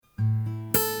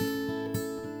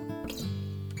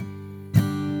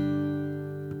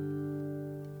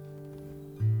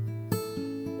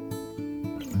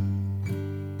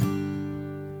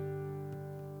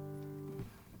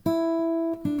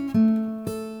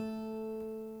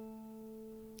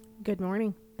Good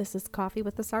morning. This is Coffee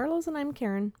with the Sarlos, and I'm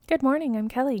Karen. Good morning, I'm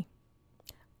Kelly.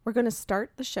 We're going to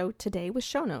start the show today with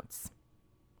show notes.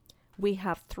 We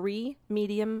have 3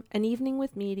 Medium, an Evening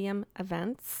with Medium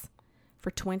events for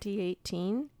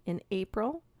 2018 in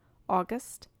April,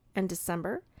 August, and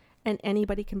December, and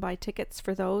anybody can buy tickets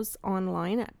for those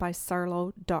online at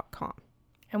bysarlo.com.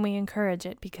 And we encourage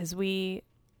it because we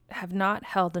have not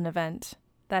held an event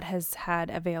that has had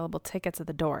available tickets at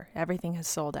the door. Everything has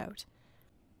sold out.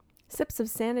 Sips of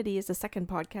Sanity is the second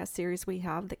podcast series we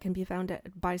have that can be found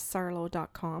at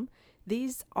bysarlo.com.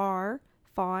 These are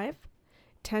 5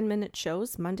 10-minute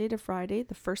shows, Monday to Friday,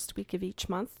 the first week of each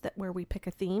month, where we pick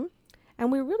a theme.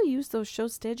 And we really use those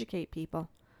shows to educate people.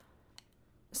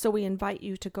 So we invite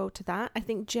you to go to that. I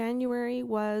think January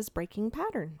was Breaking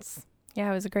Patterns.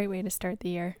 Yeah, it was a great way to start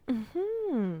the year.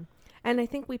 Mm-hmm. And I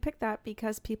think we picked that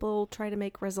because people try to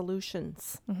make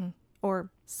resolutions, or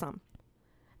some.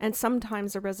 And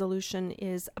sometimes a resolution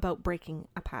is about breaking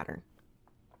a pattern.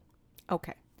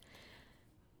 Okay.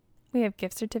 We have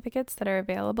gift certificates that are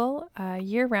available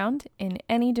year-round in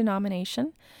any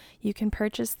denomination. You can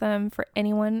purchase them for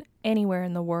anyone, anywhere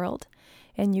in the world.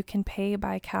 And you can pay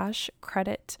by cash,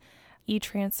 credit,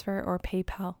 e-transfer, or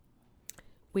PayPal.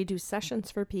 We do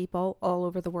sessions for people all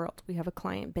over the world. We have a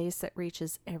client base that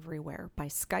reaches everywhere by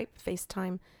Skype,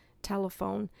 FaceTime,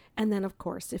 telephone, and then, of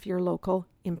course, if you're local,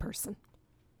 in person.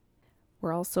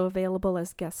 We're also available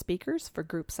as guest speakers for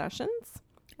group sessions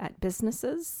at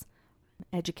businesses,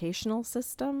 educational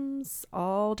systems,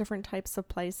 all different types of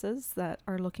places that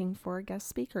are looking for a guest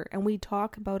speaker. And we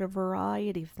talk about a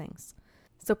variety of things.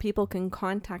 So people can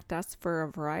contact us for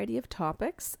a variety of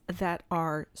topics that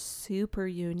are super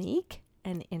unique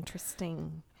and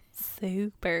interesting.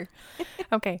 Super.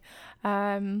 Okay.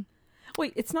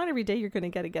 Wait, it's not every day you're going to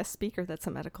get a guest speaker that's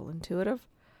a medical intuitive,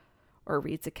 or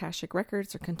reads Akashic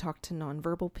Records, or can talk to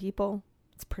nonverbal people.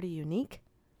 It's pretty unique.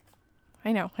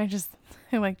 I know. I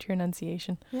liked your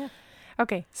enunciation. Yeah.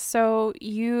 Okay. So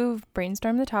you've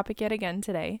brainstormed the topic yet again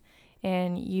today,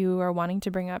 and you are wanting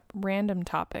to bring up random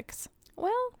topics.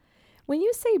 Well, when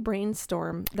you say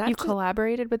brainstorm, you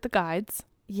collaborated with the guides.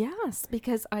 Yes,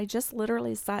 because I just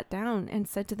literally sat down and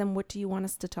said to them, what do you want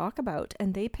us to talk about?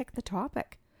 And they picked the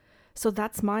topic. So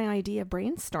that's my idea of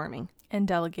brainstorming. And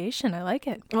delegation. I like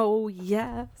it. Oh,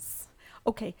 yes.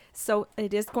 Okay, so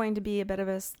it is going to be a bit of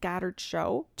a scattered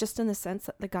show, just in the sense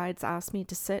that the guides asked me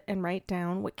to sit and write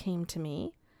down what came to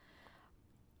me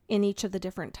in each of the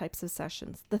different types of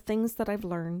sessions. The things that I've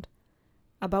learned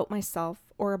about myself,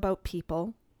 or about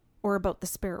people, or about the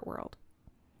spirit world.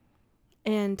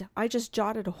 And I just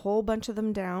jotted a whole bunch of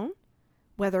them down,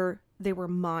 whether they were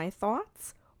my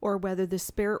thoughts or whether the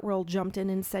spirit world jumped in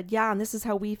and said, yeah, and this is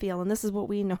how we feel, and this is what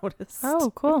we noticed.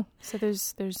 Oh, cool. So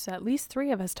there's at least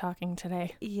 3 of us talking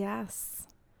today. Yes.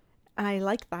 I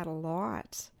like that a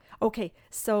lot. Okay,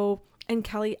 so, and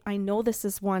Kelly, I know this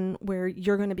is one where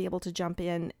you're going to be able to jump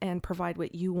in and provide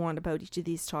what you want about each of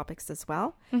these topics as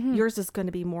well. Mm-hmm. Yours is going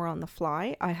to be more on the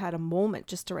fly. I had a moment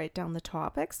just to write down the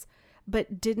topics,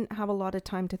 but didn't have a lot of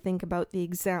time to think about the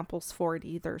examples for it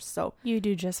either. So you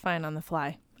do just fine on the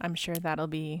fly. I'm sure that'll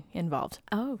be involved.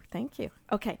 Oh, thank you.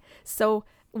 Okay. So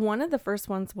one of the first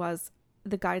ones was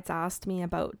the guides asked me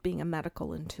about being a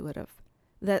medical intuitive,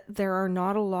 that there are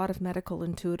not a lot of medical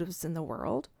intuitives in the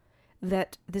world,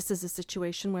 that this is a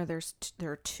situation where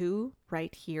there are 2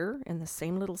 right here in the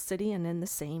same little city and in the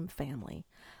same family,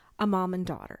 a mom and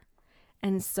daughter.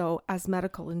 And so as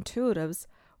medical intuitives,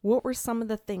 what were some of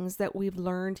the things that we've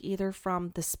learned either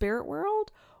from the spirit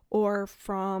world or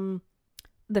from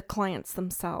the clients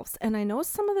themselves? And I know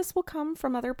some of this will come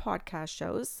from other podcast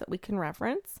shows that we can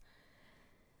reference.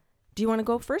 Do you want to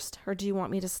go first, or do you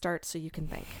want me to start so you can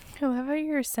think? I love how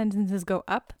your sentences go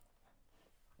up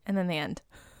and then they end.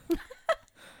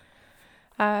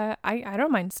 I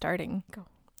don't mind starting. Go.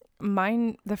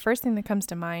 Mine, the first thing that comes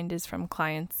to mind is from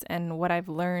clients, and what I've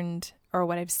learned or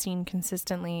what I've seen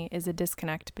consistently is a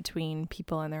disconnect between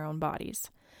people and their own bodies,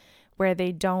 where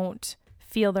they don't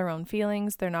feel their own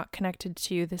feelings. They're not connected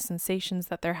to the sensations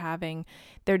that they're having.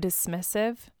 They're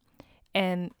dismissive.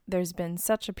 And there's been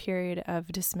such a period of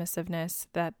dismissiveness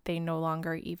that they no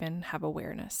longer even have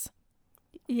awareness.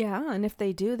 Yeah. And if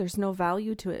they do, there's no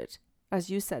value to it. As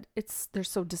you said, they're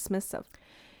so dismissive.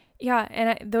 Yeah,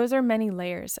 and those are many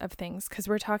layers of things, because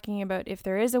we're talking about if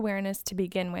there is awareness to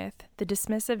begin with, the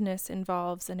dismissiveness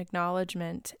involves an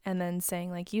acknowledgement and then saying,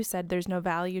 like you said, there's no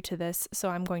value to this, so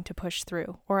I'm going to push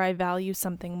through. Or I value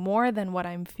something more than what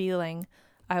I'm feeling,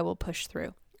 I will push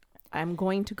through. I'm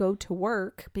going to go to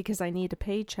work because I need a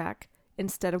paycheck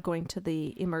instead of going to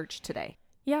the Emerge today.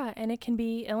 Yeah, and it can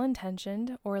be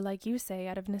ill-intentioned or, like you say,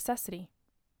 out of necessity.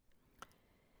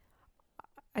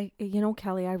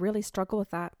 Kelly, I really struggle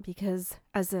with that because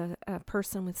as a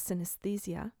person with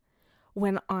synesthesia,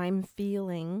 when I'm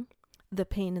feeling the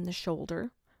pain in the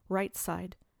shoulder, right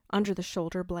side, under the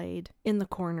shoulder blade, in the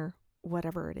corner,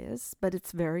 whatever it is, but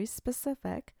it's very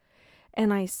specific.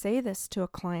 And I say this to a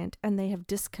client and they have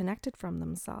disconnected from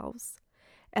themselves.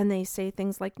 And they say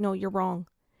things like, no, you're wrong.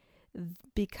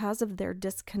 Because of their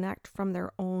disconnect from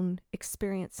their own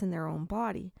experience in their own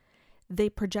body, they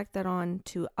project that on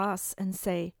to us and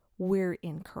say, we're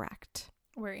incorrect.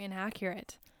 We're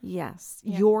inaccurate. Yes,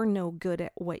 you're no good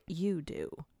at what you do.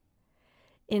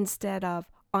 Instead of,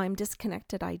 I'm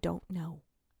disconnected, I don't know.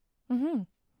 Mm-hmm.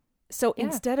 So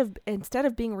instead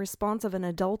of being responsive and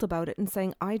adult about it and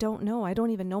saying, I don't know, I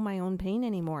don't even know my own pain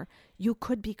anymore. You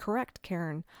could be correct,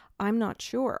 Karen. I'm not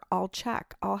sure. I'll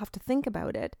check. I'll have to think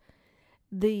about it.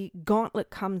 The gauntlet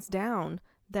comes down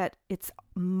that it's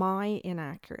my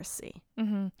inaccuracy.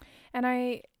 Mm-hmm. And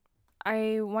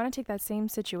I want to take that same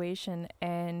situation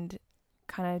and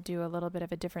kind of do a little bit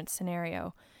of a different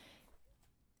scenario.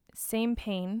 Same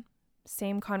pain,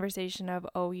 same conversation of,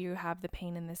 oh, you have the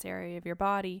pain in this area of your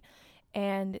body.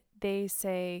 And they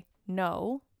say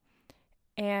no.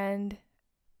 And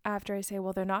after I say,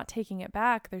 well, they're not taking it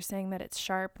back. They're saying that it's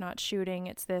sharp, not shooting.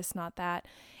 It's this, not that.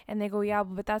 And they go, yeah,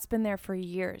 but that's been there for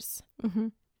years. Mm-hmm.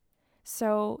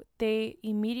 So they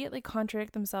immediately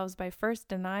contradict themselves by first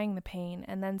denying the pain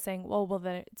and then saying, well,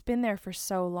 then it's been there for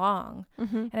so long.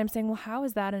 Mm-hmm. And I'm saying, well, how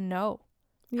is that a no?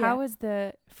 Yeah. How is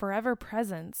the forever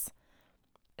presence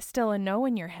still a no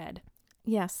in your head?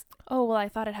 Yes. Oh, well, I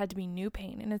thought it had to be new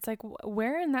pain. And it's like,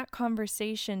 where in that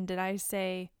conversation did I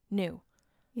say new?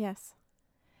 Yes.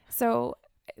 So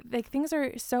like things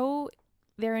are so,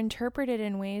 they're interpreted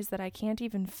in ways that I can't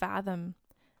even fathom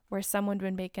where someone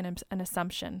would make an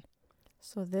assumption.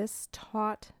 So this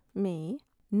taught me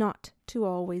not to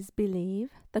always believe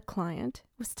the client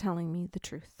was telling me the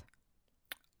truth.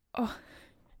 Oh,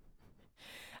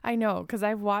 I know, because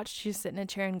I've watched you sit in a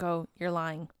chair and go, you're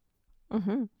lying.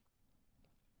 Mm-hmm.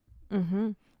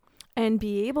 Mm-hmm. And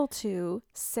be able to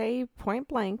say point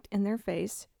blank in their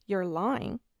face, you're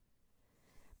lying.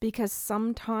 Because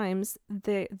sometimes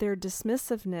their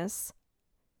dismissiveness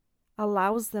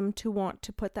allows them to want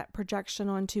to put that projection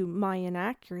onto my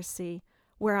inaccuracy,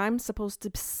 where I'm supposed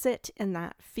to sit in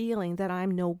that feeling that I'm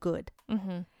no good.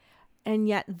 Mm-hmm. And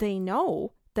yet they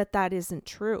know that that isn't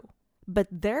true, but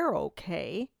they're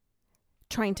okay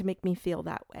trying to make me feel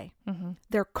that way. Mm-hmm.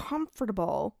 They're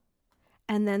comfortable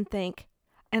and then think,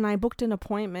 and I booked an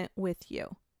appointment with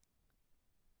you.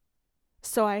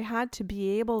 So I had to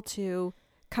be able to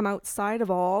come outside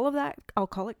of all of that, I'll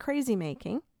call it crazy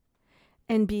making,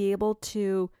 and be able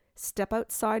to step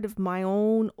outside of my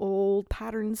own old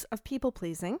patterns of people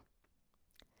pleasing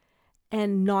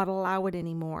and not allow it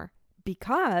anymore,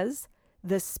 because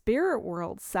the spirit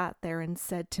world sat there and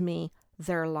said to me,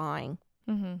 they're lying.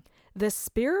 Mm-hmm. The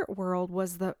spirit world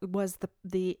was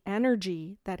the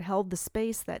energy that held the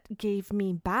space that gave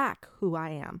me back who I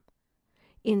am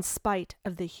in spite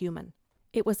of the human.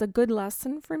 It was a good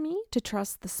lesson for me to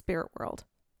trust the spirit world.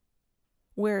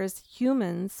 Whereas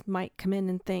humans might come in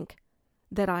and think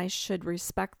that I should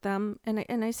respect them. And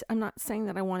I'm not saying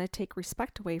that I want to take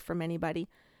respect away from anybody,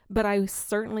 but I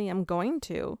certainly am going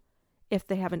to if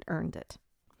they haven't earned it.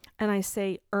 And I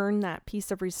say earn that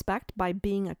piece of respect by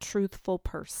being a truthful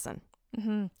person.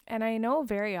 Mm-hmm. And I know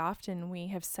very often we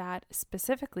have sat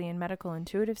specifically in medical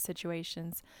intuitive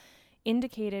situations,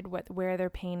 indicated where their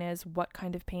pain is, what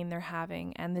kind of pain they're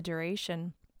having, and the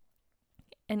duration,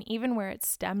 and even where it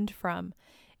stemmed from.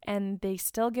 And they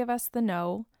still give us the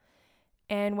no.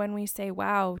 And when we say,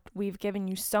 wow, we've given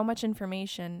you so much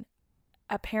information,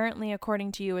 apparently,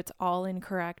 according to you, it's all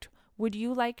incorrect. Would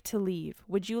you like to leave?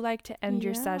 Would you like to end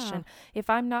your session? If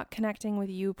I'm not connecting with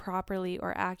you properly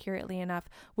or accurately enough,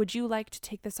 would you like to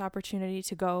take this opportunity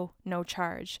to go no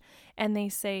charge? And they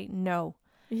say no.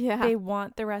 Yeah. They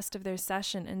want the rest of their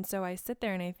session. And so I sit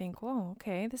there and I think, whoa,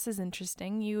 okay, this is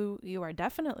interesting. You are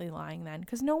definitely lying then,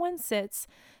 because no one spends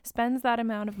that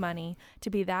amount of money to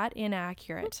be that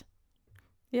inaccurate.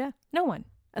 Yeah. No one.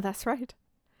 That's right.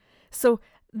 So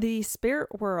the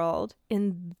spirit world,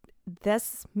 in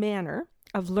this manner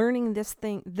of learning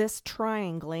this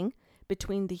triangling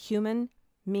between the human,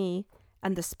 me,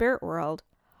 and the spirit world,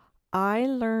 I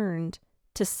learned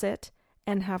to sit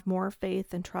and have more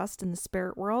faith and trust in the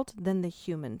spirit world than the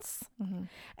humans. Mm-hmm.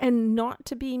 And not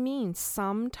to be mean,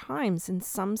 sometimes in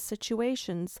some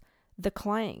situations, the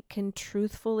client can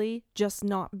truthfully just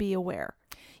not be aware.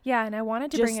 Yeah, and I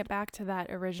wanted to bring it back to that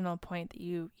original point that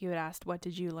you had asked, what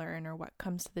did you learn, or what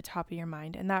comes to the top of your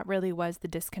mind? And that really was the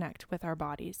disconnect with our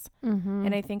bodies. Mm-hmm.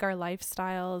 And I think our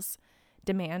lifestyles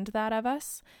demand that of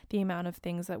us. The amount of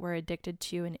things that we're addicted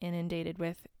to and inundated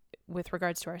with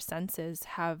regards to our senses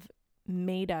have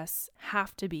made us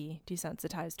have to be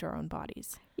desensitized to our own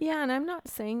bodies. Yeah, and I'm not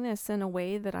saying this in a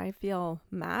way that I feel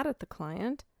mad at the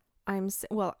client.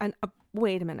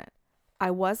 Wait a minute.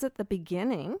 I was at the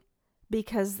beginning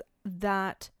because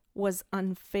that was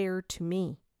unfair to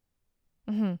me.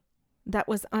 Mm-hmm. That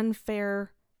was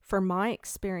unfair for my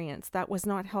experience. That was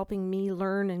not helping me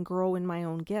learn and grow in my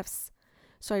own gifts.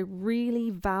 So I really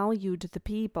valued the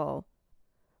people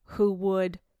who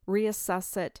would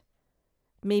reassess it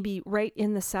maybe right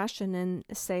in the session and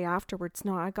say afterwards,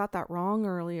 no, I got that wrong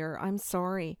earlier. I'm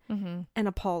sorry. Mm-hmm. And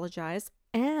apologize.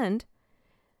 And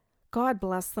God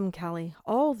bless them, Kelly.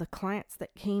 All the clients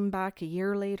that came back a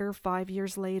year later, 5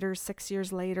 years later, 6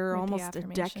 years later, With almost a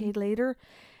decade later.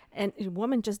 And a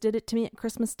woman just did it to me at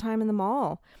Christmas time in the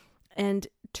mall and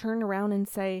turn around and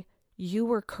say, you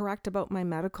were correct about my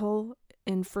medical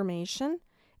information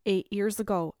 8 years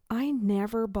ago. I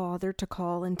never bothered to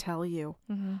call and tell you.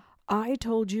 Mm-hmm. I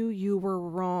told you you were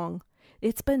wrong.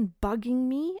 It's been bugging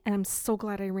me, and I'm so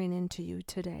glad I ran into you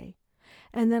today.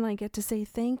 And then I get to say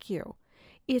thank you.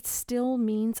 It still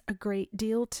means a great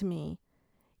deal to me,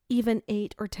 even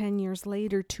 8 or 10 years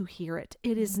later, to hear it.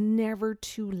 It is never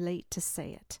too late to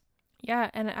say it. Yeah,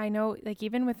 and I know, like,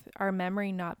 even with our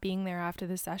memory not being there after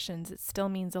the sessions, it still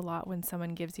means a lot when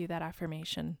someone gives you that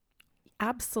affirmation.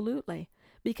 Absolutely.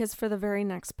 Because for the very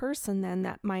next person, then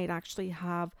that might actually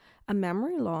have a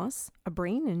memory loss, a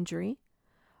brain injury,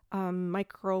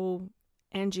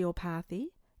 microangiopathy,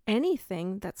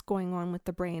 anything that's going on with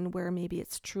the brain where maybe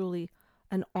it's truly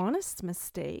an honest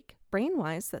mistake,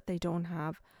 brain-wise, that they don't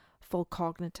have full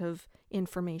cognitive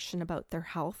information about their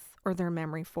health or their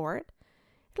memory for it.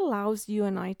 It allows you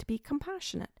and I to be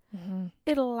compassionate. Mm-hmm.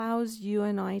 It allows you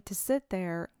and I to sit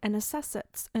there and assess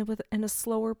it in a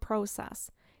slower process.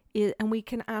 And we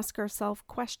can ask ourselves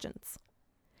questions.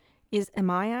 Am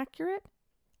I accurate?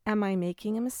 Am I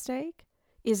making a mistake?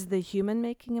 Is the human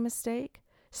making a mistake?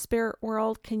 Spirit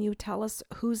world, can you tell us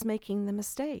who's making the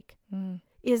mistake? Mm.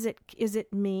 Is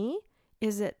it me?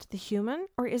 Is it the human?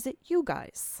 Or is it you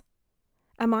guys?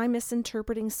 Am I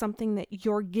misinterpreting something that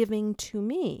you're giving to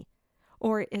me?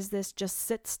 Or is this just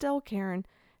sit still, Karen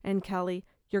and Kelly?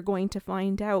 You're going to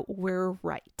find out we're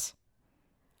right.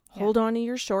 Yeah. Hold on to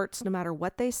your shorts. No matter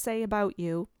what they say about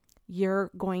you, you're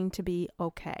going to be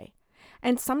okay.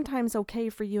 And sometimes okay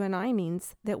for you and I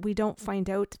means that we don't find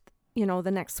out,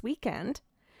 the next weekend.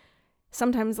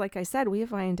 Sometimes, like I said, we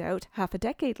find out half a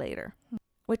decade later,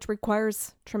 which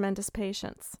requires tremendous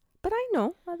patience. But I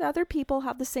know that other people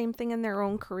have the same thing in their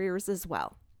own careers as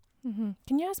well. Mm-hmm.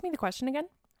 Can you ask me the question again?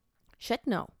 Shit,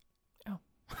 no. Oh.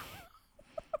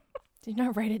 Did you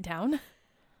not write it down?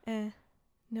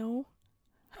 No.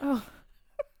 Oh.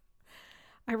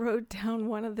 I wrote down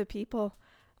one of the people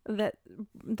that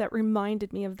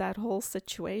reminded me of that whole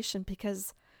situation,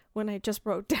 because when I just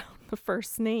wrote down the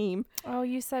first name. Oh,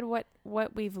 you said what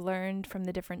we've learned from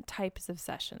the different types of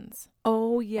sessions.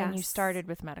 Oh, yes. And you started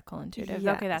with medical intuitive.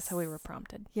 Yes. Okay, that's how we were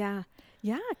prompted. Yeah.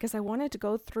 Yeah, because I wanted to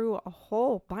go through a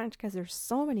whole bunch, because there's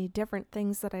so many different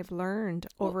things that I've learned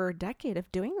over a decade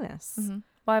of doing this. Mm-hmm.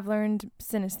 Well, I've learned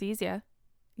synesthesia.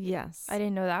 Yes. I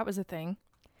didn't know that was a thing.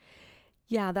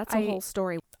 Yeah, that's a whole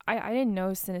story. I didn't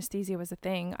know synesthesia was a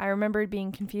thing. I remembered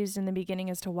being confused in the beginning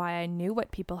as to why I knew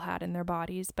what people had in their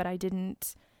bodies, but I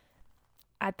didn't,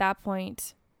 at that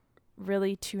point,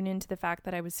 really tune into the fact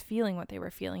that I was feeling what they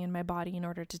were feeling in my body in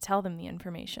order to tell them the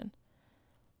information.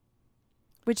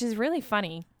 Which is really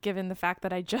funny, given the fact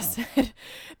that I just said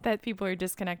that people are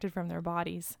disconnected from their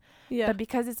bodies. Yeah. But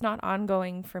because it's not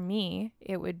ongoing for me,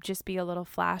 it would just be a little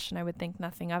flash and I would think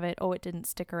nothing of it. Oh, it didn't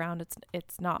stick around.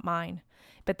 It's not mine.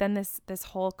 But then this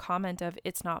whole comment of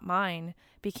it's not mine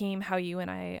became how you and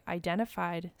I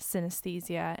identified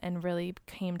synesthesia and really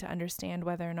came to understand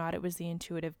whether or not it was the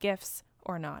intuitive gifts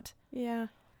or not. Yeah.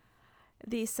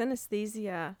 The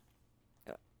synesthesia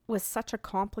was such a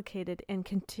complicated and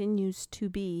continues to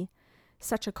be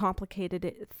such a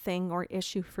complicated thing or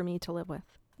issue for me to live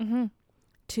with. Mm-hmm.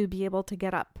 To be able to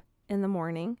get up in the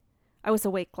morning. I was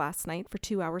awake last night for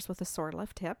 2 hours with a sore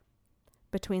left hip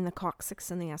between the coccyx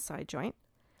and the SI joint.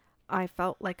 I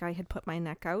felt like I had put my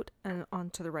neck out and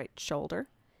onto the right shoulder.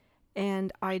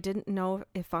 And I didn't know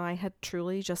if I had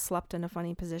truly just slept in a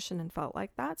funny position and felt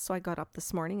like that. So I got up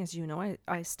this morning. As you know,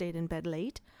 I stayed in bed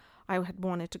late. I had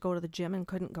wanted to go to the gym and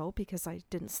couldn't go because I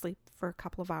didn't sleep for a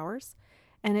couple of hours.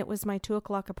 And it was my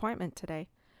 2:00 appointment today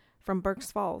from Berks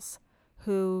Falls,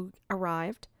 who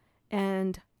arrived.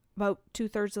 And about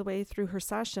 2/3 of the way through her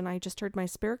session, I just heard my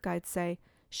spirit guide say,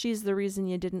 "She's the reason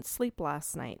you didn't sleep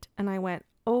last night." And I went,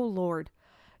 Oh, Lord.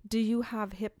 Do you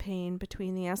have hip pain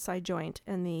between the SI joint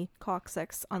and the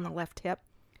coccyx on the left hip?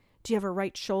 Do you have a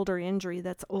right shoulder injury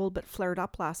that's old but flared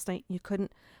up last night? You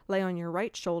couldn't lay on your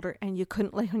right shoulder and you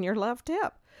couldn't lay on your left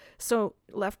hip. So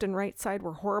left and right side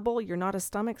were horrible. You're not a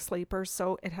stomach sleeper,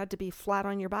 so it had to be flat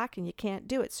on your back and you can't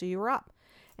do it. So you were up.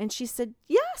 And she said,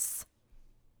 yes.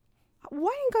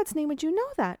 Why in God's name would you know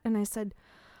that? And I said,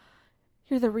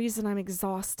 you're the reason I'm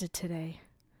exhausted today.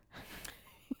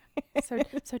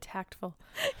 So tactful.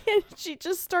 And she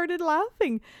just started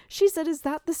laughing. She said, is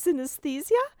that the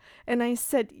synesthesia? And I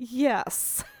said,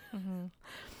 yes.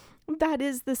 Mm-hmm. That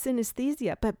is the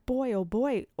synesthesia. But boy, oh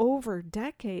boy, over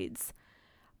decades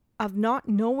of not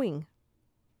knowing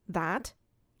that,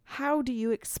 how do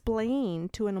you explain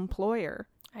to an employer?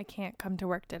 I can't come to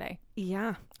work today.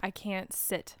 Yeah. I can't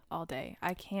sit all day.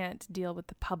 I can't deal with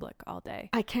the public all day.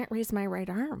 I can't raise my right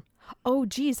arm. Oh,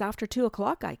 geez, after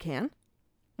 2:00 I can.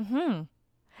 Mm-hmm.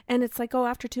 And it's like, oh,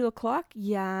 after 2:00,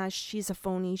 yeah, she's a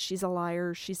phony, she's a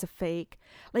liar, she's a fake.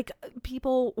 Like,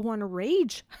 people want to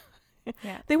rage.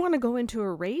 Yeah. They want to go into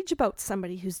a rage about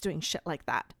somebody who's doing shit like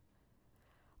that.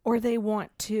 Or they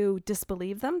want to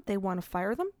disbelieve them. They want to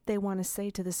fire them. They want to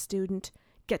say to the student,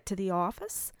 get to the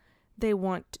office. They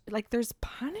want, like, there's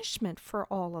punishment for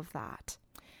all of that.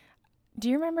 Do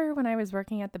you remember when I was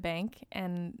working at the bank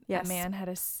and Yes. a man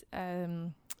had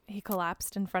he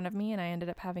collapsed in front of me and I ended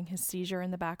up having his seizure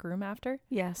in the back room after?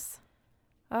 Yes.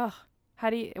 Oh,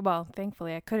 well,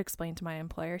 thankfully I could explain to my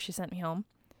employer. She sent me home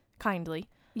kindly.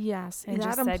 Yes. And that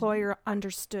just said- employer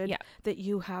understood Yeah. that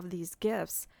you have these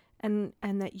gifts and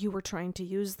that you were trying to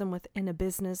use them within a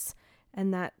business,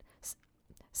 and that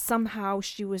somehow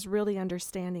she was really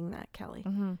understanding that, Kelly.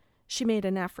 Mm-hmm. She made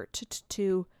an effort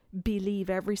to believe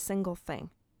every single thing.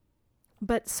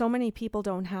 But so many people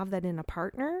don't have that in a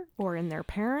partner or in their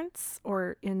parents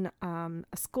or in a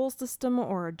school system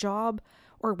or a job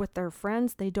or with their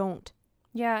friends. They don't.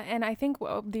 Yeah, and I think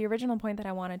the original point that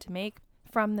I wanted to make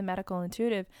from the medical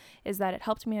intuitive is that it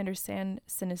helped me understand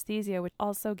synesthesia, which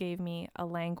also gave me a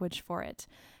language for it,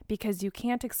 because you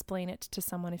can't explain it to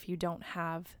someone if you don't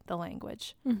have the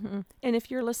language. Mm-hmm. And if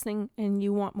you're listening and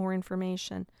you want more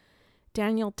information,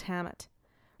 Daniel Tammet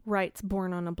writes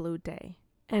Born on a Blue Day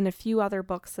and a few other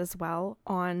books as well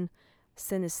on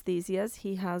synesthesias.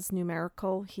 He has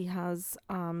numerical, he has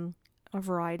a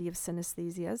variety of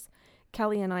synesthesias.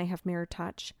 Kelly and I have mirror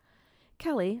touch.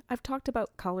 Kelly, I've talked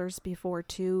about colors before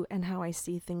too, and how I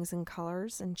see things in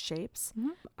colors and shapes. Mm-hmm.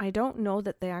 I don't know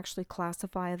that they actually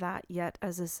classify that yet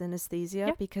as a synesthesia,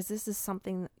 Yeah. because this is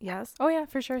something, yes? Oh yeah,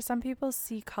 for sure. Some people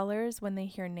see colors when they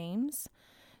hear names.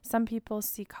 Some people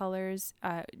see colors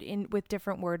with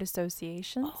different word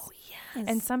associations. Oh, yes.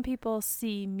 And some people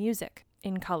see music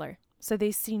in color. So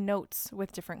they see notes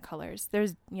with different colors.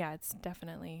 It's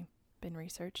definitely been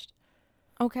researched.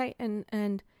 Okay,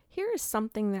 and here is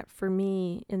something that for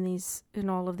me in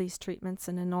all of these treatments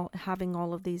and in having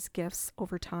all of these gifts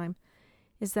over time,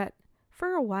 is that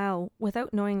for a while,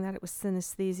 without knowing that it was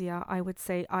synesthesia, I would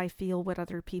say I feel what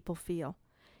other people feel.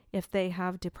 If they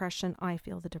have depression, I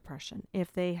feel the depression.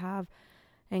 If they have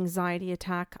anxiety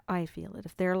attack, I feel it.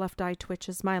 If their left eye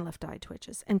twitches, my left eye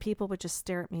twitches. And people would just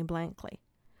stare at me blankly.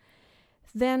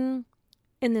 Then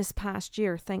in this past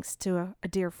year, thanks to a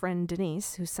dear friend,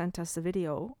 Denise, who sent us a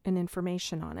video and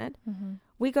information on it, Mm-hmm.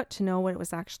 we got to know what it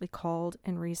was actually called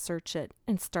and research it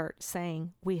and start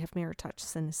saying we have mirror touch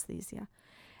synesthesia,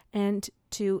 and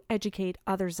to educate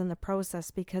others in the process,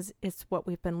 because it's what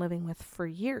we've been living with for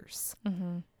years.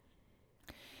 Mm-hmm.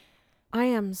 I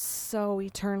am so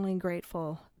eternally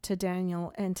grateful to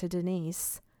Daniel and to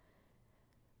Denise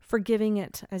for giving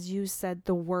it, as you said,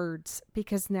 the words,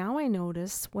 because now I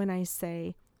notice when I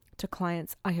say to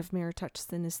clients, I have mirror touch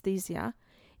synesthesia,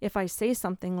 if I say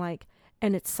something like,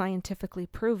 and it's scientifically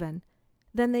proven,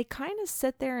 then they kind of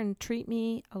sit there and treat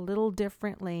me a little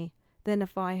differently than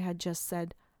if I had just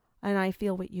said, and I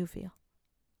feel what you feel.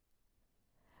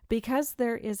 Because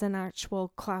there is an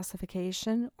actual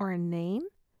classification or a name,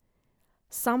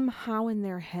 somehow in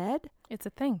their head, It's a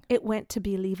thing. it went to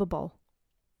believable.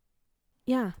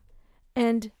 Yeah.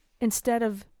 And instead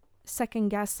of second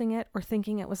guessing it or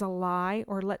thinking it was a lie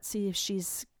or let's see if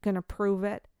she's going to prove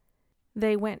it,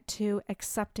 they went to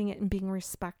accepting it and being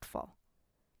respectful.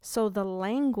 So the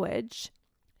language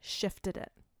shifted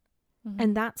it. Mm-hmm.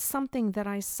 And that's something that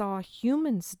I saw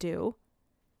humans do,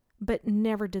 but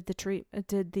never did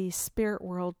the spirit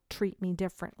world treat me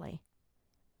differently.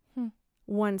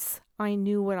 Once I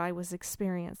knew what I was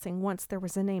experiencing, once there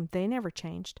was a name, they never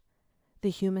changed. The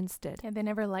humans did. Yeah, they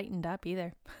never lightened up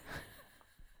either.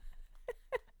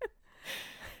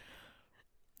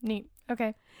 Neat.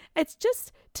 Okay. It's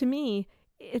just, to me,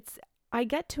 I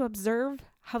get to observe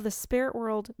how the spirit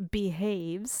world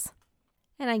behaves,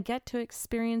 and I get to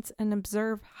experience and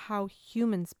observe how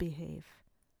humans behave.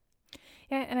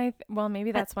 Yeah, and well,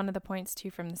 maybe that's one of the points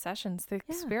too from the sessions. The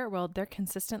spirit world, they're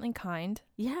consistently kind,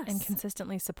 yes, and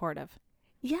consistently supportive.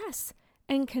 Yes,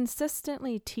 and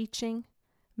consistently teaching,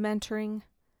 mentoring.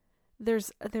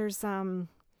 There's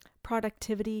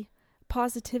productivity,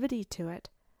 positivity to it,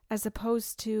 as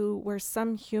opposed to where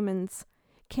some humans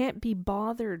can't be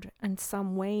bothered in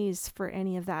some ways for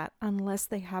any of that unless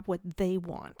they have what they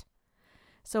want.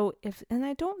 So and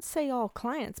I don't say all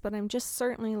clients, but I'm just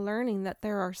certainly learning that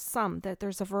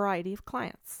there's a variety of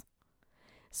clients.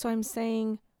 So I'm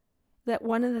saying that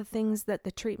one of the things that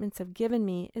the treatments have given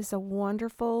me is a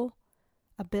wonderful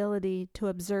ability to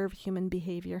observe human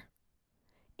behavior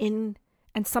and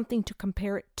something to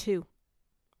compare it to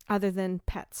other than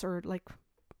pets or like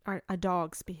a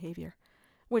dog's behavior,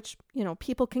 which,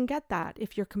 people can get that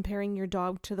if you're comparing your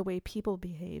dog to the way people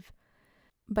behave.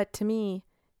 But to me,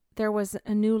 there was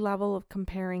a new level of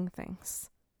comparing things.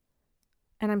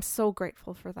 And I'm so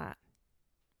grateful for that.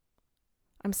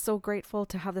 I'm so grateful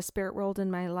to have the spirit world in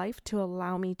my life to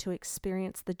allow me to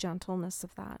experience the gentleness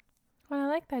of that. Well, I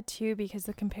like that too, because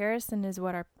the comparison is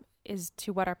what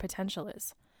our potential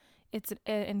is.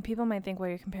 And people might think, well,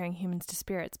 you're comparing humans to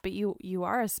spirits, but you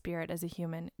are a spirit as a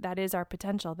human. That is our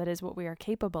potential. That is what we are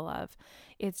capable of.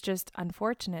 It's just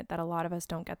unfortunate that a lot of us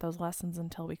don't get those lessons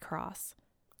until we cross.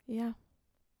 Yeah.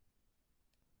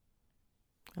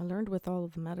 I learned with all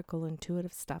of the medical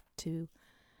intuitive stuff to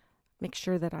make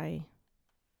sure that I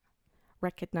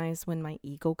recognize when my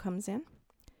ego comes in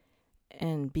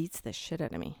and beats the shit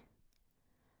out of me.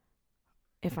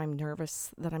 If I'm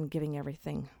nervous that I'm giving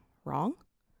everything wrong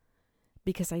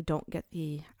because I don't get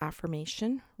the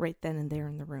affirmation right then and there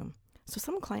in the room. So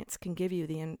some clients can give you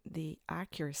the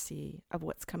accuracy of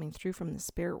what's coming through from the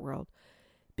spirit world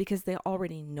because they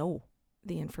already know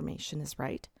the information is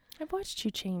right. I've watched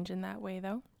you change in that way,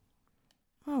 though.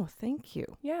 Oh, thank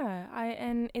you. Yeah,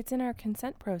 and it's in our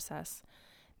consent process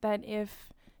that if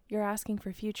you're asking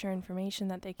for future information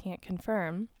that they can't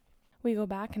confirm, we go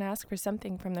back and ask for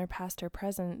something from their past or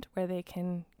present where they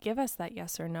can give us that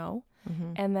yes or no.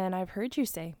 Mm-hmm. And then I've heard you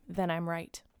say, then I'm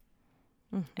right.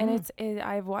 Mm-hmm. And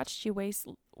I've watched you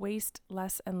waste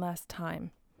less and less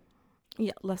time.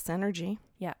 Yeah, less energy.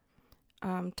 Yeah.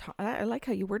 I like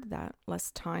how you worded that. Less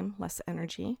time, less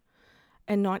energy.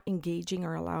 And not engaging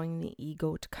or allowing the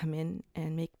ego to come in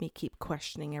and make me keep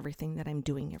questioning everything that I'm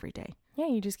doing every day. Yeah,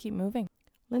 you just keep moving.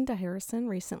 Linda Harrison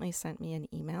recently sent me an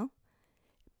email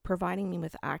providing me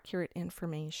with accurate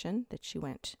information that she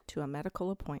went to a medical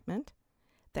appointment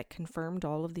that confirmed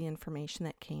all of the information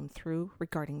that came through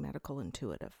regarding medical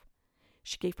intuitive.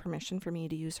 She gave permission for me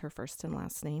to use her first and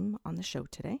last name on the show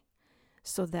today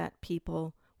so that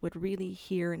people would really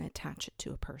hear and attach it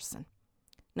to a person.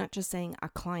 Not just saying a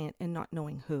client and not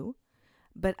knowing who,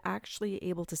 but actually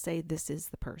able to say this is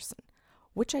the person,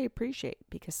 which I appreciate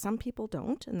because some people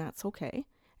don't, and that's okay,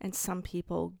 and some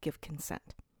people give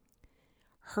consent.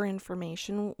 Her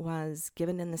information was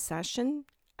given in the session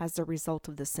as a result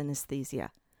of the synesthesia.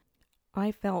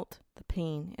 I felt the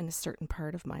pain in a certain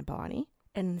part of my body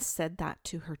and said that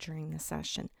to her during the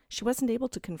session. She wasn't able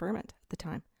to confirm it at the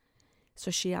time. So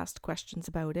she asked questions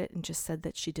about it and just said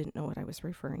that she didn't know what I was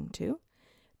referring to.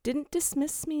 Didn't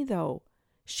dismiss me though.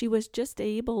 She was just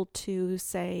able to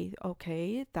say,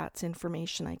 okay, that's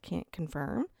information I can't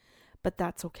confirm, but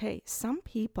that's okay. Some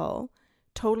people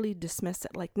totally dismiss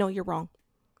it like, no, you're wrong.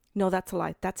 No, that's a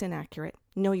lie. That's inaccurate.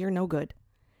 No, you're no good.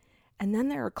 And then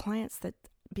there are clients that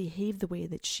behave the way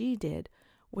that she did,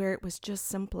 where it was just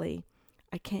simply,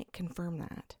 I can't confirm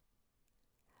that.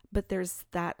 But there's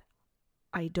that,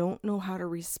 I don't know how to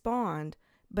respond,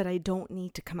 but I don't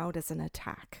need to come out as an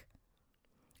attack.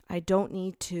 I don't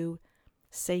need to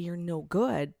say you're no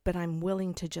good, but I'm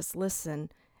willing to just listen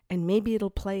and maybe it'll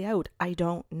play out. I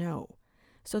don't know.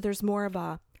 So there's more of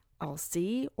a I'll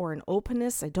see or an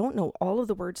openness. I don't know all of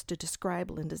the words to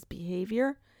describe Linda's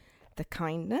behavior, the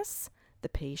kindness, the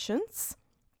patience,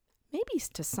 maybe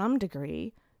to some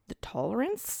degree, the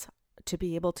tolerance to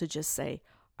be able to just say,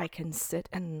 I can sit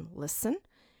and listen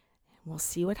and we'll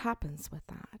see what happens with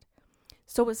that.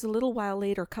 So it was a little while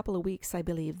later, a couple of weeks, I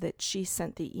believe, that she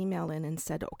sent the email in and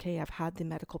said, okay, I've had the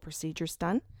medical procedures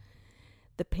done.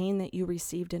 The pain that you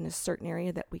received in a certain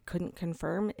area that we couldn't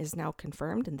confirm is now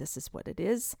confirmed, and this is what it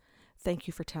is. Thank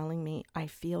you for telling me. I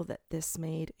feel that this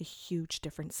made a huge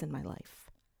difference in my life.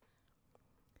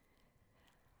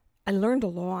 I learned a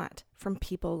lot from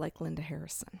people like Linda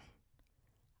Harrison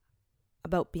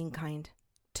about being kind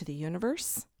to the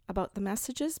universe, about the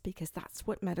messages, because that's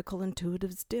what medical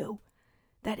intuitives do.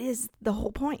 That is the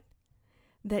whole point.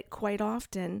 That quite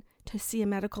often to see a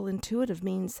medical intuitive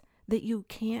means that you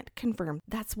can't confirm.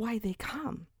 That's why they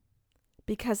come,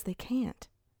 because they can't.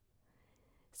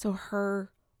 So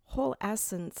her whole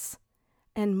essence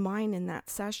and mine in that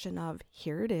session of,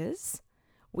 here it is,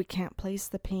 we can't place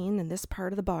the pain in this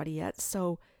part of the body yet,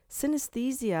 so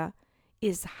synesthesia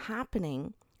is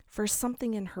happening for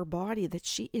something in her body that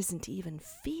she isn't even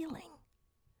feeling.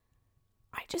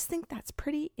 I just think that's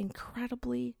pretty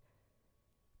incredibly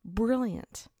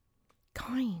brilliant,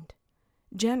 kind,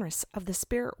 generous of the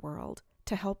spirit world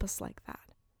to help us like that.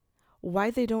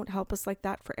 Why they don't help us like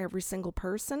that for every single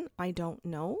person, I don't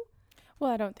know.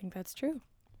 Well, I don't think that's true.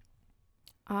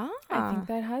 I think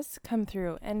that has come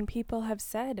through. And people have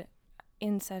said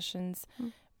in sessions,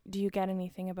 do you get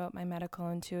anything about my medical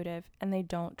intuitive? And they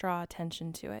don't draw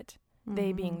attention to it.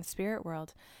 They being the spirit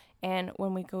world. And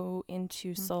when we go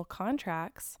into soul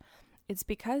contracts, it's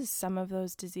because some of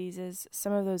those diseases,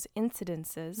 some of those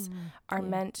incidences are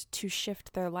meant to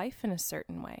shift their life in a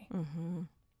certain way.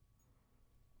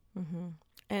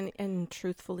 And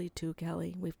truthfully too,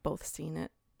 Kelly, we've both seen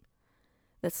it,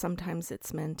 that sometimes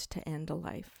it's meant to end a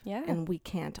life. Yeah. And we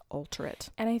can't alter it.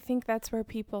 And I think that's where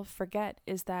people forget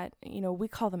is that, we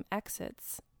call them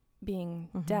exits, being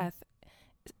death.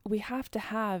 We have to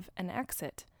have an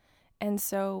exit. And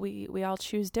so we all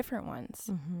choose different ones.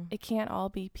 It can't all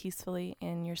be peacefully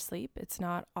in your sleep. It's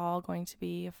not all going to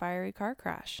be a fiery car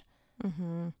crash.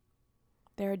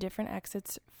 There are different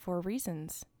exits for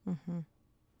reasons.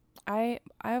 I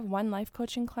have one life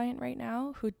coaching client right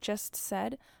now who just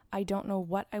said, I don't know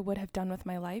what I would have done with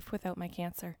my life without my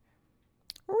cancer.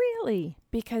 Really?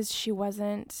 Because she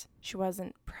wasn't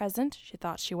present. She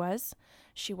thought she was.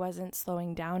 She wasn't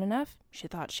slowing down enough. She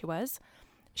thought she was.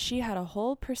 She had a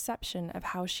whole perception of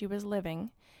how she was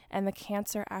living, and the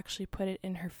cancer actually put it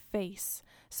in her face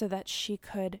so that she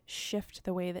could shift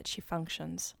the way that she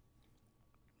functions.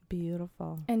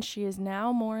 Beautiful. And she is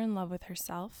now more in love with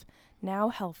herself, now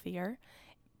healthier,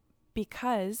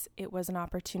 because it was an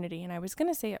opportunity. And I was going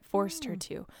to say it forced her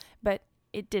to, but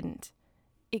it didn't.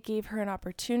 It gave her an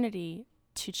opportunity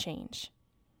to change.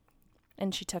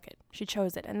 And she took it. She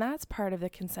chose it. And that's part of the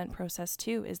consent process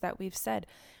too, is that we've said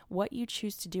what you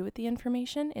choose to do with the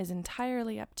information is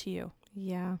entirely up to you.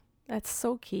 Yeah, that's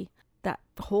so key. That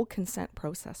whole consent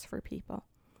process for people.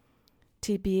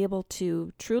 To be able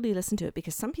to truly listen to it,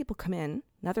 because some people come in,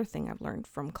 another thing I've learned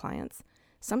from clients,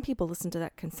 some people listen to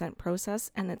that consent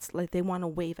process and it's like they want to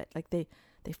wave it, like they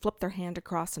flip their hand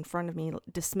across in front of me,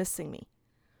 dismissing me.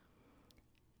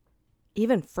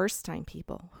 Even first-time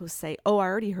people who say, oh, I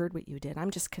already heard what you did,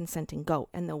 I'm just consenting, go.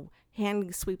 And the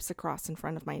hand sweeps across in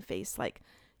front of my face, like,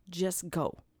 just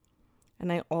go.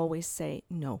 And I always say,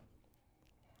 no.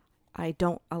 I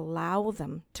don't allow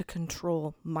them to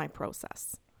control my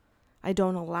process. I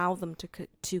don't allow them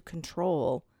to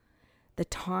control the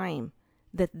time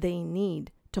that they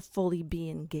need to fully be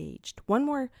engaged. One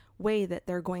more way that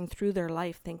they're going through their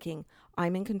life thinking,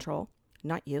 I'm in control,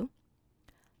 not you,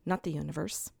 not the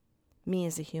universe, me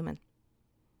as a human.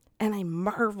 And I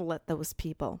marvel at those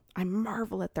people. I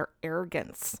marvel at their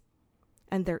arrogance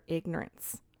and their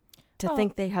ignorance to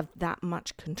think they have that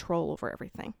much control over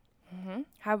everything.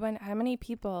 How many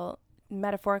people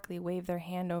metaphorically wave their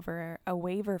hand over a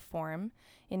waiver form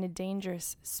in a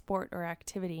dangerous sport or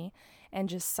activity and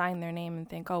just sign their name and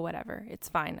think, oh, whatever, it's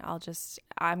fine.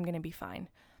 I'm going to be fine.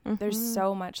 There's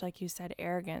so much, like you said,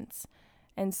 arrogance.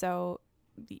 And so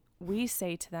we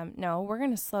say to them, no, we're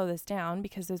going to slow this down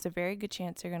because there's a very good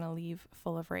chance you're going to leave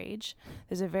full of rage.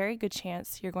 There's a very good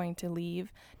chance you're going to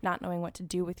leave not knowing what to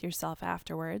do with yourself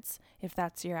afterwards, if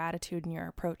that's your attitude and your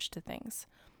approach to things.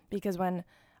 Because when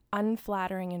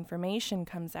unflattering information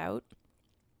comes out,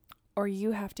 or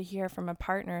you have to hear from a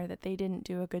partner that they didn't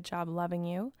do a good job loving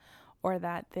you, or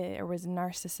that there was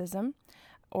narcissism,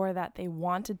 or that they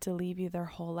wanted to leave you their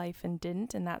whole life and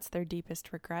didn't, and that's their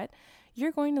deepest regret,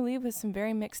 you're going to leave with some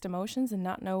very mixed emotions and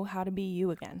not know how to be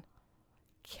you again.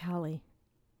 Kelly,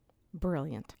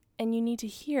 brilliant. And you need to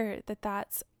hear that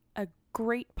that's a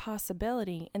great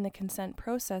possibility in the consent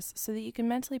process so that you can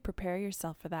mentally prepare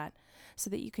yourself for that, so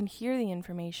that you can hear the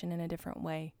information in a different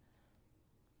way.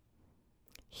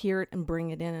 Hear it and bring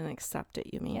it in and accept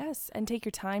it, you mean? Yes, and take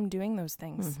your time doing those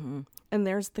things. And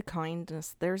there's the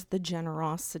kindness, there's the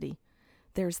generosity,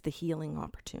 there's the healing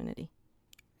opportunity.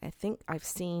 I think I've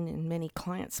seen in many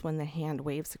clients when the hand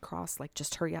waves across, like,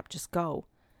 just hurry up, just go,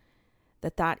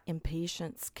 that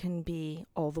impatience can be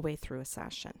all the way through a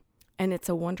session. And it's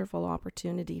a wonderful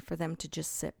opportunity for them to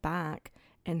just sit back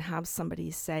and have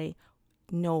somebody say,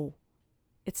 no,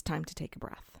 it's time to take a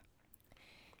breath.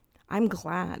 I'm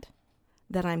glad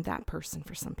that I'm that person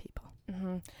for some people.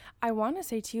 Mm-hmm. I want to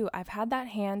say too, I've had that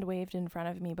hand waved in front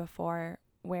of me before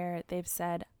where they've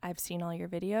said, I've seen all your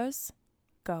videos.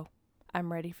 Go.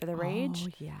 I'm ready for the rage.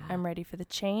 Oh, yeah. I'm ready for the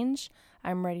change.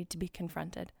 I'm ready to be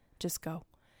confronted. Just go.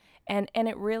 And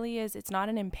it really is, it's not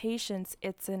an impatience,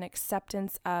 it's an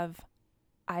acceptance of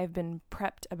I've been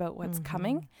prepped about what's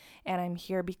coming, and I'm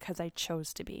here because I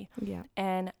chose to be. Yeah.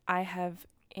 And I have,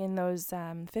 in those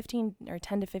 15 or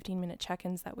 10 to 15 minute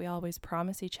check-ins that we always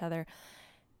promise each other,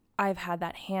 I've had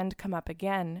that hand come up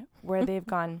again where they've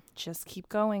gone, just keep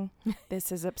going.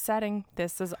 This is upsetting.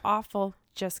 This is awful.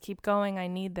 Just keep going. I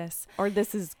need this. Or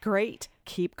this is great.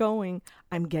 Keep going.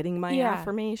 I'm getting my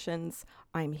affirmations.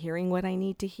 I'm hearing what I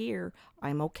need to hear.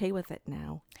 I'm okay with it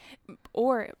now.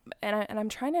 Or, and I'm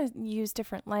trying to use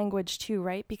different language too,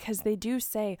 right? Because they do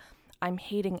say, I'm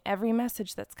hating every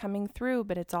message that's coming through,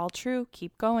 but it's all true.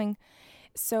 Keep going.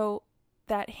 So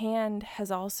that hand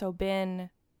has also been,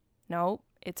 no,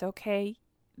 it's okay.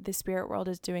 The spirit world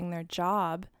is doing their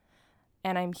job,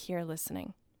 and I'm here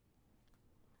listening.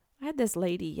 I had this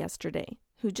lady yesterday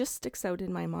who just sticks out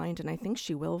in my mind, and I think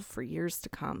she will for years to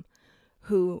come,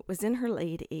 who was in her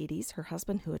late 80s. Her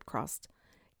husband, who had crossed,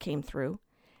 came through.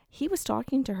 He was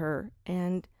talking to her,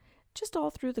 and just all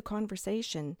through the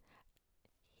conversation,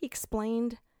 he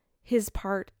explained his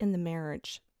part in the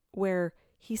marriage, where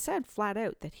he said flat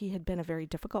out that he had been a very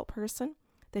difficult person,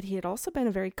 that he had also been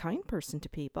a very kind person to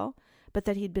people, but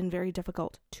that he'd been very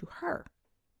difficult to her.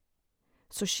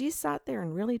 So she sat there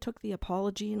and really took the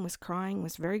apology and was crying,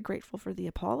 was very grateful for the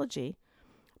apology.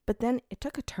 But then it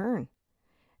took a turn.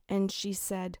 And she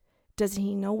said, does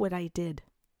he know what I did?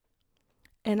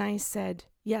 And I said,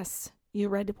 yes, you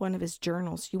read one of his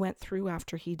journals. You went through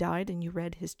after he died and you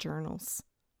read his journals.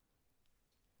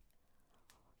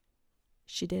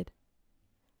 She did.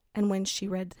 And when she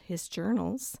read his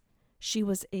journals, she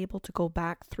was able to go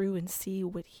back through and see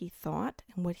what he thought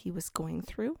and what he was going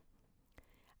through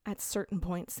at certain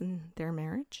points in their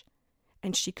marriage,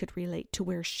 and she could relate to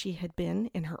where she had been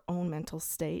in her own mental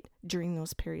state during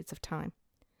those periods of time.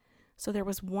 So there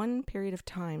was one period of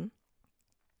time,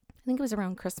 I think it was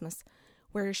around Christmas,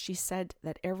 where she said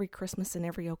that every Christmas and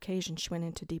every occasion she went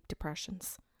into deep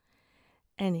depressions.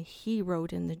 And he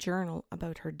wrote in the journal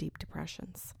about her deep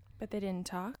depressions. But they didn't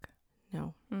talk?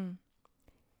 No.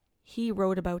 He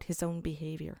wrote about his own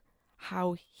behavior,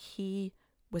 how he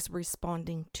was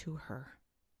responding to her.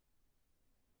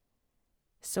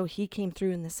 So he came through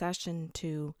in the session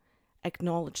to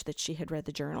acknowledge that she had read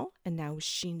the journal, and now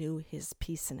she knew his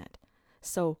piece in it.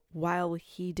 So while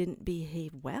he didn't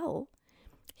behave well,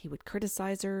 he would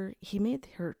criticize her. He made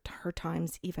her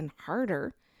times even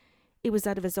harder. It was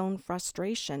out of his own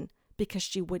frustration because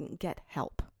she wouldn't get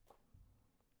help.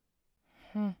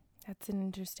 That's an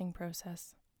interesting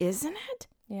process. Isn't it?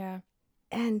 Yeah.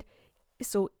 And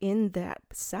so in that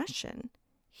session,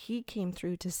 he came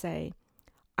through to say,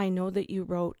 I know that you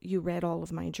read all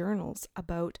of my journals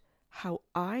about how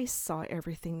I saw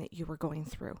everything that you were going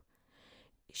through.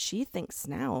 She thinks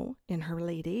now, in her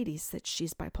late 80s, that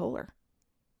she's bipolar.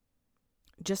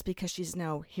 Just because she's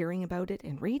now hearing about it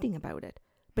and reading about it.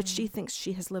 But she thinks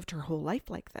she has lived her whole life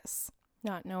like this.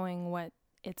 Not knowing what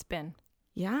it's been.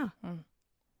 Yeah.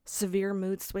 Severe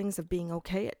mood swings of being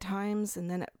okay at times, and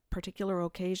then at particular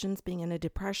occasions being in a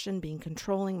depression, being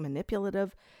controlling,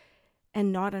 manipulative,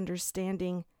 and not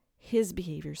understanding his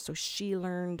behavior. So she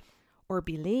learned or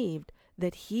believed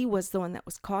that he was the one that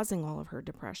was causing all of her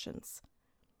depressions.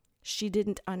 She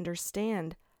didn't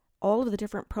understand all of the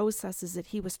different processes that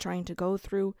he was trying to go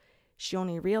through. She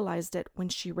only realized it when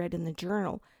she read in the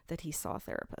journal that he saw a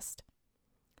therapist.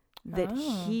 That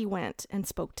he went and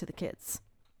spoke to the kids.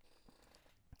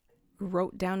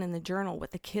 Wrote down in the journal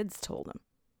what the kids told him.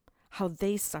 How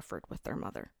they suffered with their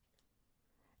mother.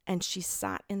 And she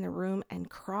sat in the room and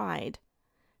cried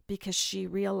because she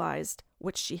realized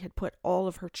what she had put all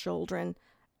of her children.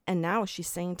 And now she's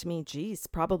saying to me, geez,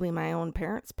 probably my own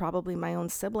parents, probably my own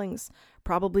siblings,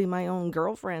 probably my own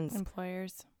girlfriends.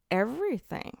 Employers.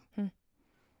 Everything.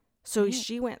 So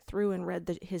she went through and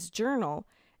read his journal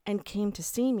and came to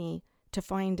see me to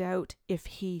find out if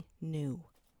he knew.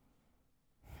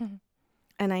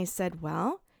 And I said,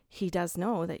 well, he does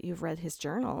know that you've read his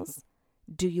journals.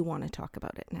 Do you want to talk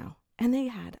about it now? And they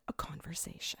had a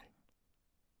conversation.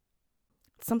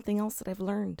 Something else that I've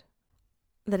learned,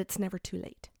 that it's never too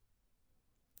late.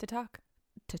 To talk,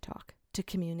 to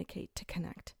communicate, to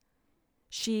connect.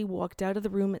 She walked out of the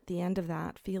room at the end of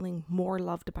that feeling more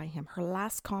loved by him. Her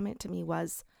last comment to me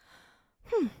was,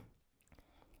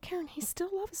 Karen, he still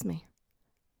loves me.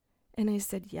 And I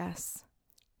said, yes,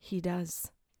 he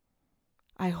does.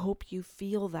 I hope you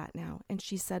feel that now. And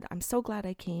she said, I'm so glad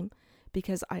I came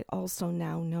because I also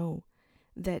now know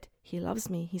that he loves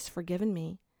me. He's forgiven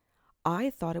me. I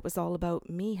thought it was all about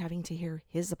me having to hear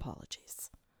his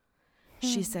apologies.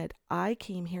 She said, I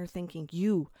came here thinking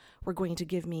you were going to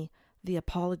give me the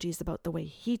apologies about the way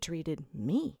he treated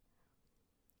me.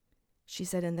 She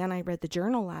said, and then I read the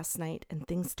journal last night and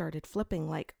things started flipping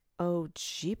like, oh,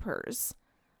 jeepers.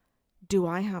 Do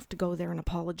I have to go there and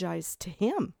apologize to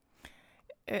him?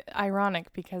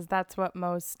 Ironic, because that's what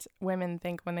most women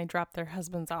think when they drop their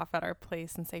husbands off at our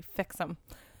place and say, fix them.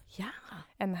 Yeah.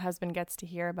 And the husband gets to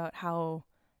hear about how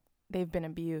they've been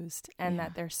abused and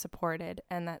that they're supported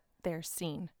and that they're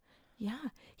seen. Yeah.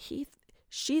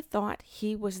 She thought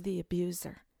he was the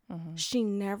abuser. Mm-hmm. She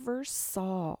never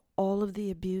saw all of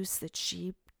the abuse that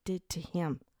she did to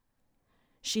him.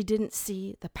 She didn't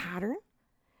see the pattern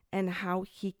and how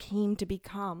he came to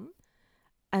become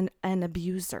an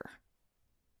abuser.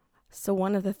 So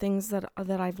one of the things that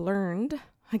I've learned,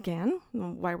 again,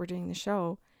 why we're doing the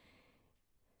show,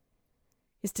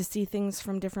 is to see things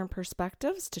from different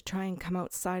perspectives, to try and come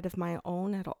outside of my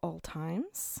own at all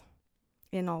times,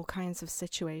 in all kinds of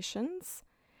situations,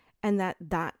 and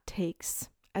that takes,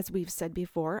 as we've said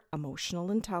before,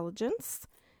 emotional intelligence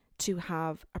to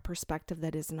have a perspective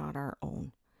that is not our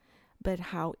own. But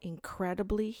how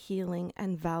incredibly healing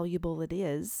and valuable it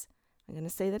is, I'm going to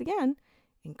say that again,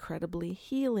 incredibly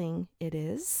healing it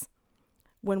is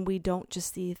when we don't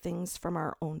just see things from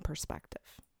our own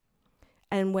perspective.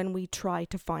 And when we try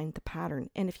to find the pattern.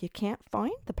 And if you can't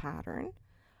find the pattern,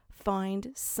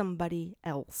 find somebody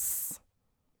else.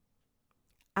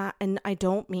 And I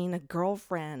don't mean a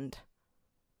girlfriend.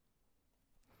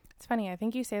 It's funny. I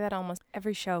think you say that almost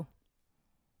every show.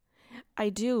 I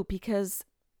do, because,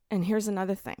 and here's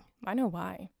another thing. I know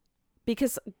why.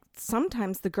 Because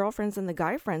sometimes the girlfriends and the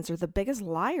guy friends are the biggest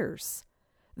liars.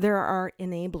 There are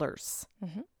enablers.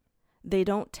 Mm-hmm. They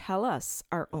don't tell us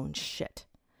our own shit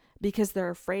because they're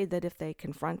afraid that if they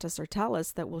confront us or tell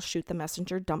us that we'll shoot the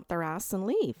messenger, dump their ass and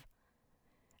leave.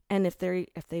 And if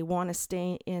they want to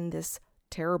stay in this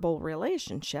terrible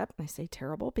relationship, and I say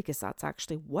terrible because that's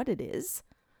actually what it is,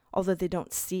 although they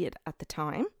don't see it at the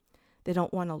time, they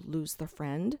don't want to lose the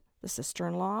friend, the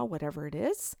sister-in-law, whatever it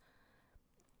is.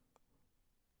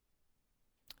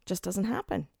 Just doesn't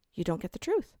happen. You don't get the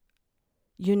truth.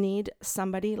 You need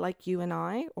somebody like you and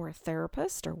I, or a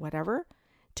therapist or whatever,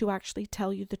 to actually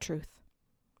tell you the truth.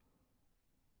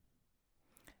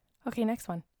 Okay, next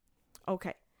one.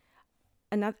 Okay.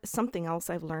 Something else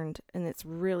I've learned, and it's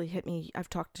really hit me, I've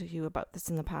talked to you about this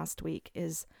in the past week,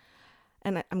 is,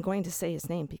 and I'm going to say his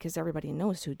name because everybody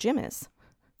knows who Jim is.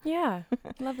 Yeah,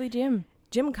 lovely Jim.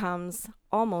 Jim comes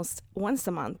almost once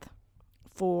a month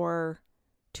for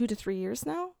 2 to 3 years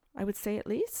now, I would say at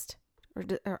least,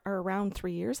 or around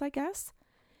 3 years, I guess.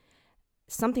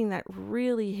 Something that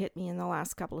really hit me in the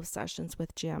last couple of sessions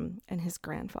with Jim and his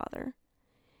grandfather,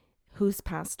 who's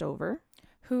passed over.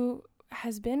 Who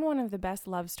has been one of the best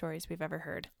love stories we've ever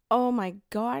heard. Oh my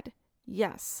God,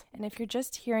 yes. And if you're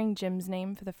just hearing Jim's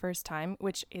name for the first time,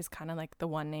 which is kind of like the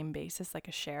one name basis, like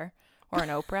a Cher or an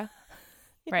Oprah,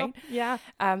 right? Yeah.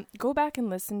 Go back and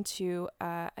listen to,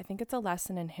 I think it's A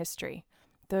Lesson in History.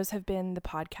 Those have been the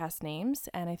podcast names,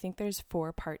 and I think there's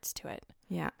 4 parts to it.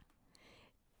 Yeah.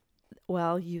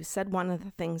 Well, you said one of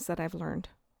the things that I've learned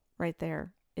right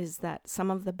there is that some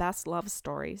of the best love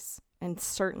stories, and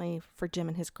certainly for Jim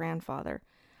and his grandfather,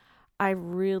 I've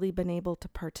really been able to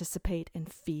participate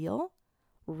and feel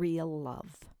real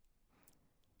love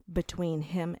between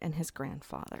him and his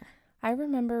grandfather. I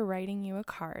remember writing you a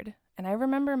card, and I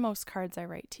remember most cards I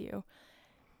write to you,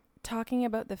 talking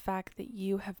about the fact that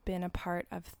you have been a part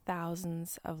of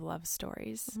thousands of love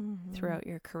stories throughout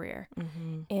your career,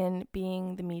 in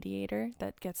being the mediator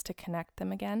that gets to connect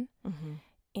them again,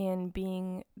 in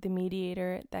being the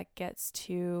mediator that gets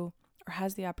to, or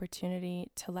has the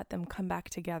opportunity to let them come back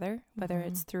together, whether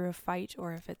it's through a fight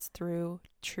or if it's through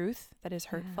truth that is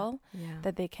hurtful,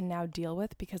 that they can now deal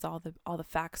with because all the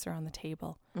facts are on the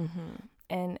table.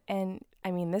 And I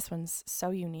mean, this one's so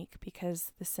unique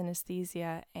because the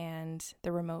synesthesia and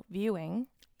the remote viewing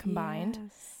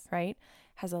combined, right,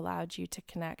 has allowed you to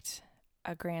connect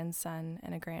a grandson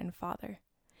and a grandfather.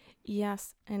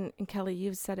 Yes, and Kelly,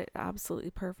 you've said it absolutely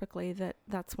perfectly.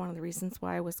 That's one of the reasons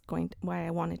why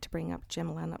I wanted to bring up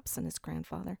Jim Lennox and his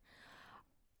grandfather.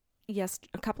 Yes,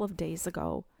 a couple of days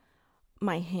ago,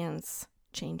 my hands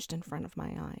changed in front of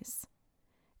my eyes,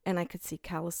 and I could see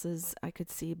calluses. I could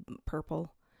see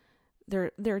purple.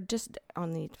 They're just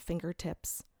on the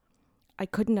fingertips. I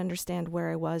couldn't understand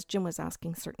where I was. Jim was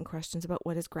asking certain questions about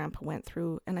what his grandpa went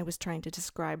through, and I was trying to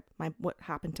describe what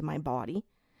happened to my body.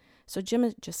 So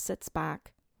Jim just sits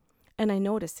back, and I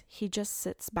notice he just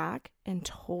sits back and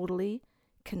totally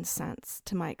consents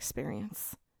to my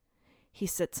experience. He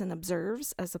sits and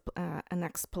observes as an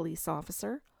ex-police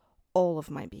officer all of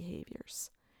my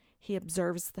behaviors. He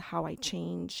observes how I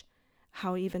change,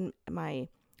 how even my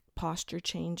posture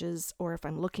changes, or if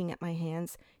I'm looking at my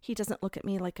hands, he doesn't look at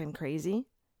me like I'm crazy.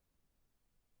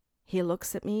 He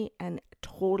looks at me and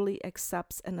totally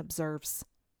accepts and observes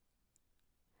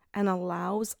and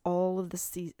allows all of the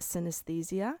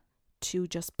synesthesia to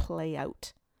just play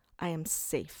out. I am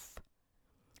safe.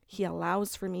 He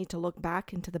allows for me to look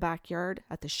back into the backyard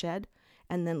at the shed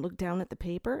and then look down at the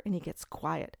paper, and he gets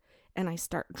quiet and I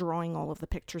start drawing all of the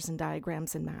pictures and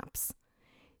diagrams and maps.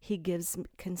 He gives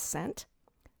consent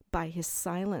by his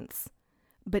silence,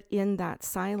 but in that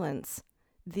silence,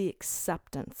 the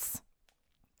acceptance,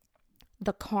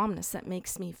 the calmness that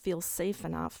makes me feel safe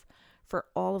enough for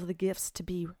all of the gifts to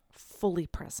be fully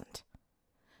present.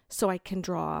 So I can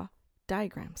draw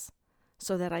diagrams,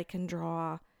 so that I can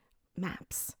draw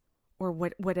maps, or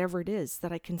whatever it is,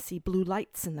 that I can see blue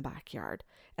lights in the backyard.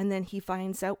 And then he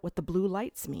finds out what the blue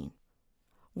lights mean,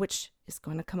 which is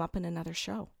going to come up in another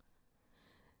show.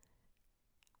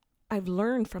 I've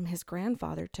learned from his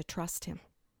grandfather to trust him,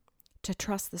 to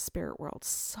trust the spirit world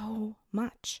so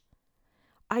much.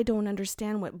 I don't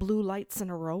understand what blue lights in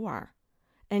a row are.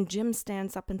 And Jim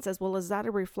stands up and says, well, is that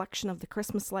a reflection of the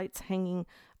Christmas lights hanging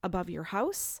above your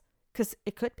house? Because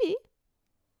it could be.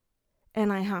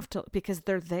 And I have to, because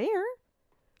they're there.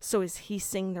 So is he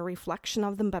seeing the reflection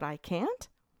of them, but I can't?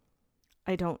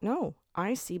 I don't know.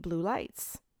 I see blue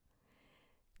lights.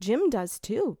 Jim does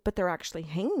too, but they're actually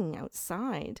hanging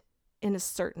outside in a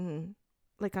certain,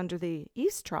 like under the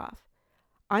east trough.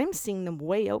 I'm seeing them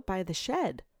way out by the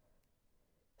shed.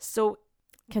 So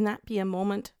can that be a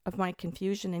moment of my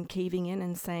confusion and caving in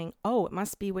and saying, oh, it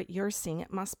must be what you're seeing.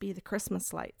 It must be the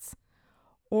Christmas lights.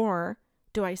 Or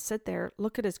do I sit there,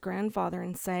 look at his grandfather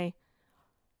and say,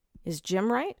 is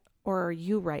Jim right or are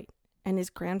you right? And his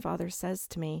grandfather says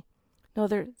to me, no,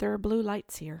 there are blue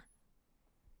lights here.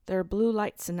 There are blue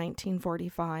lights in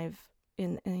 1945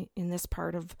 in this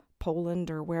part of Poland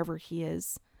or wherever he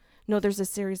is. No, there's a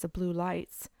series of blue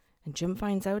lights. And Jim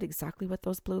finds out exactly what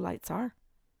those blue lights are.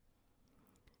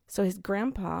 So his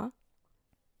grandpa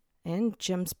and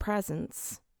Jim's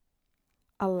presence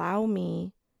allow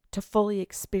me to fully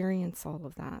experience all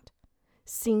of that.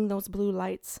 Seeing those blue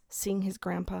lights, seeing his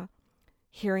grandpa,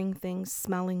 hearing things,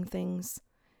 smelling things,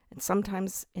 and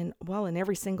sometimes in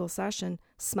every single session,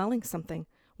 smelling something.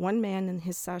 One man in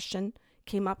his session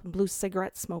came up and blew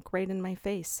cigarette smoke right in my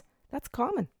face. That's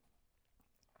common.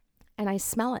 And I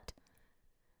smell it.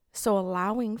 So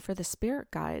allowing for the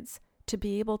spirit guides to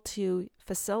be able to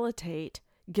facilitate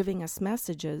giving us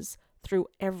messages through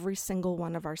every single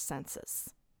one of our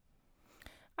senses.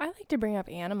 I like to bring up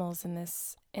animals in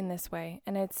this way,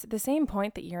 and it's the same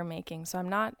point that you're making. So I'm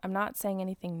not saying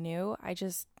anything new. I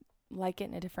just like it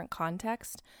in a different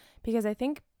context, because I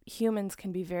think humans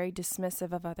can be very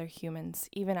dismissive of other humans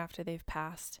even after they've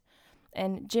passed.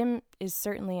 And Jim is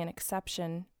certainly an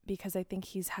exception, because I think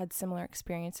he's had similar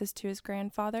experiences to his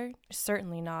grandfather,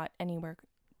 certainly not anywhere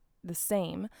the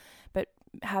same, but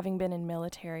having been in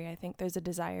military, I think there's a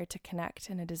desire to connect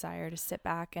and a desire to sit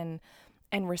back and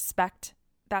respect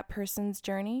that person's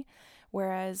journey,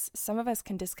 whereas some of us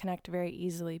can disconnect very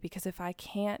easily, because if I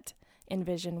can't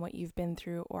envision what you've been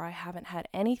through, or I haven't had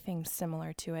anything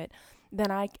similar to it, then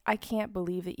I can't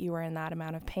believe that you were in that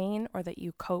amount of pain or that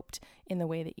you coped in the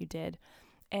way that you did.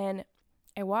 And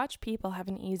I watch people have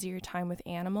an easier time with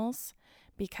animals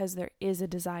because there is a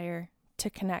desire to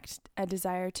connect, a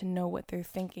desire to know what they're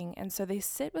thinking. And so they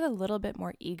sit with a little bit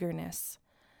more eagerness,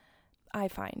 I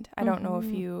find. I don't know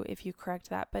if you correct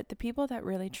that, but the people that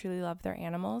really truly love their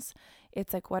animals,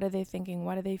 it's like, what are they thinking?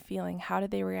 What are they feeling? How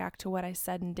did they react to what I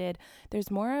said and did? There's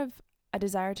more of a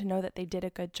desire to know that they did a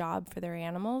good job for their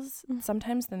animals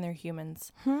sometimes than their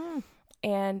humans.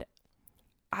 And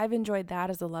I've enjoyed that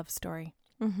as a love story,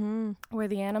 where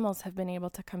the animals have been able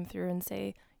to come through and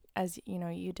say, as you know,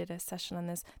 you did a session on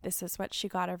this. This is what she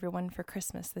got everyone for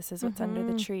Christmas. This is what's under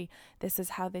the tree. This is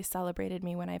how they celebrated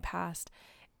me when I passed.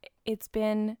 It's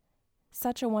been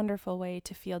such a wonderful way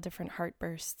to feel different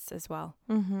heartbursts as well.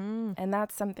 And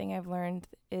that's something I've learned,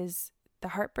 is the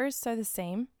heartbursts are the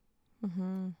same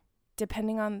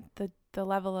depending on the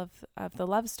level of the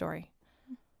love story.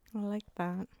 I like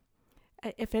that.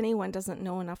 If anyone doesn't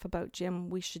know enough about Jim,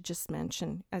 we should just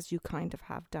mention, as you kind of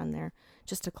have done there,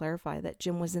 just to clarify, that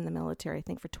Jim was in the military, I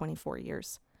think, for 24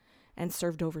 years. and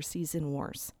served overseas in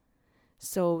wars.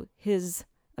 So his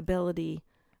ability,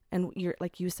 and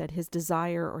like you said, his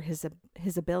desire or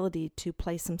his ability to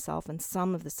place himself in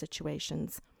some of the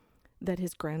situations that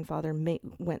his grandfather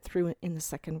went through in the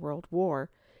Second World War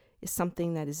is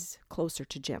something that is closer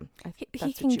to Jim.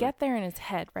 He can get there in his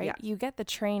head, right? Yeah. You get the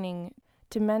training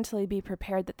to mentally be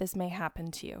prepared that this may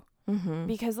happen to you. Mm-hmm.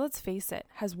 Because let's face it,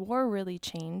 has war really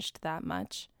changed that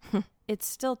much? It's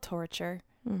still torture.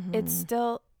 Mm-hmm. It's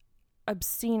still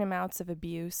obscene amounts of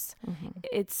abuse. Mm-hmm.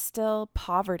 It's still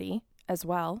poverty as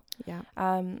well. Yeah.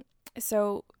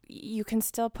 So you can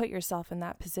still put yourself in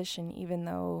that position even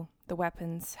though the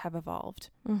weapons have evolved.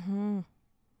 Mm-hmm.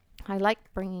 I like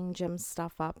bringing Jim's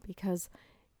stuff up because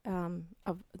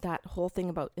of that whole thing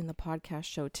about in the podcast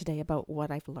show today about what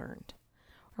I've learned,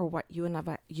 or what you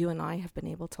and I have been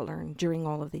able to learn during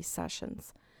all of these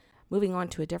sessions. Moving on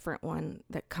to a different one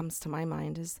that comes to my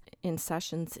mind is in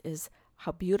sessions is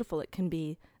how beautiful it can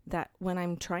be that when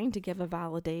I'm trying to give a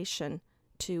validation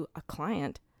to a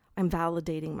client, I'm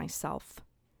validating myself,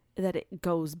 that it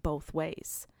goes both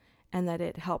ways, and that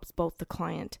it helps both the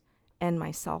client and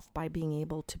myself by being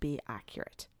able to be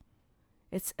accurate.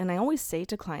 And I always say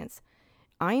to clients,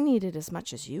 I need it as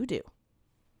much as you do.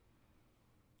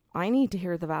 I need to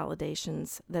hear the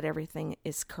validations that everything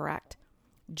is correct,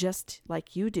 just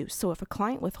like you do. So if a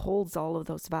client withholds all of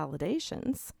those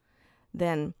validations,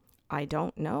 then I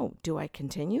don't know. Do I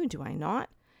continue? Do I not?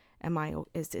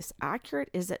 Is this accurate?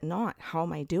 Is it not? How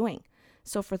am I doing?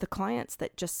 So for the clients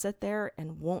that just sit there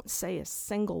and won't say a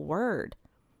single word,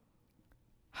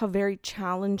 how very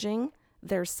challenging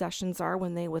their sessions are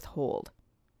when they withhold.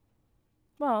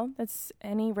 Well, that's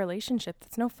any relationship.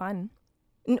 That's no fun.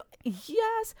 No,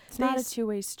 yes. It's not a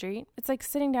two-way street. It's like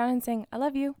sitting down and saying, I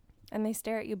love you. And they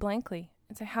stare at you blankly.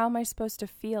 It's like, how am I supposed to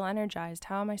feel energized?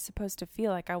 How am I supposed to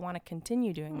feel like I want to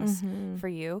continue doing this for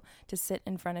you, to sit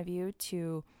in front of you,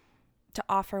 to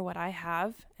offer what I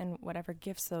have and whatever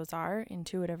gifts those are,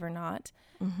 intuitive or not.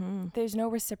 Mm-hmm. There's no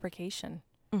reciprocation.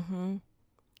 Mm-hmm.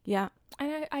 Yeah.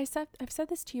 And I've said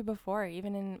this to you before,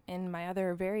 even in my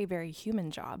other very, very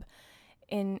human job,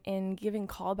 in giving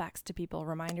callbacks to people,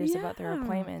 reminders about their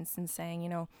appointments and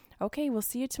saying, okay, we'll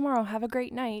see you tomorrow. Have a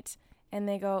great night. And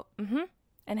they go,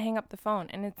 and hang up the phone.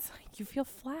 And it's like, you feel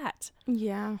flat.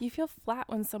 Yeah. You feel flat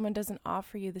when someone doesn't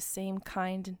offer you the same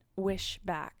kind wish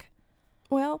back.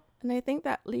 Well, and I think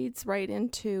that leads right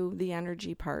into the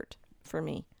energy part for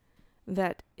me.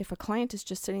 That if a client is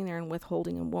just sitting there and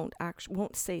withholding and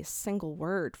won't say a single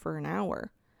word for an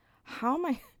hour, how am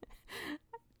I?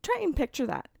 Try and picture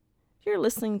that. You're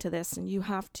listening to this and you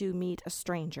have to meet a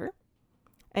stranger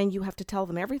and you have to tell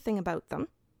them everything about them,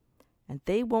 and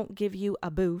they won't give you a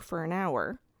boo for an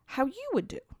hour, how you would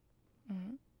do.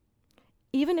 Mm-hmm.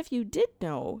 Even if you did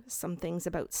know some things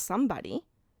about somebody,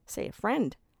 say a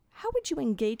friend, how would you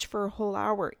engage for a whole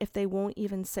hour if they won't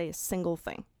even say a single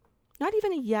thing? Not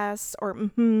even a yes or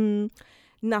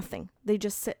nothing. They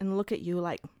just sit and look at you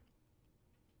like...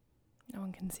 No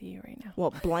one can see you right now.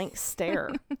 Well, blank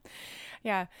stare.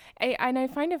 Yeah. And I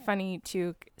find it funny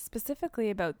too, specifically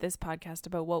about this podcast,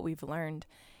 about what we've learned.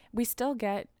 We still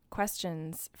get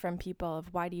questions from people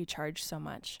of, why do you charge so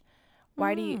much?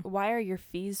 Why are your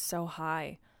fees so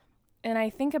high? And I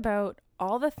think about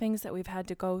all the things that we've had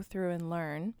to go through and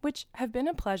learn, which have been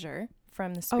a pleasure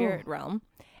from the spirit realm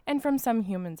and from some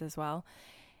humans as well.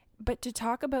 But to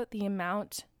talk about the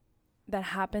amount that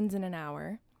happens in an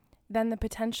hour, then the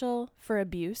potential for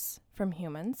abuse from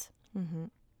humans,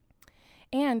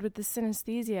 and with the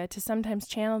synesthesia to sometimes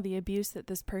channel the abuse that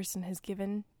this person has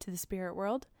given to the spirit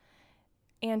world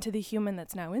and to the human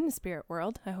that's now in the spirit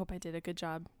world. I hope I did a good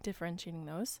job differentiating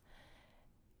those.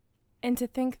 And to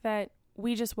think that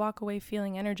we just walk away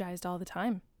feeling energized all the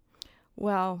time.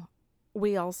 Well,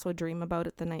 we also dream about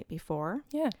it the night before.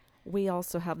 Yeah. We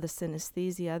also have the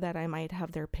synesthesia that I might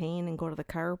have their pain and go to the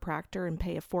chiropractor and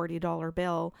pay a $40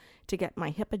 bill to get my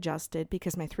hip adjusted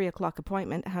because my 3:00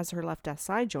 appointment has her left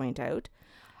SI joint out.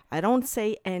 I don't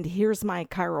say, and here's my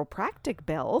chiropractic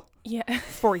bill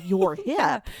for your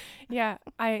hip. Yeah.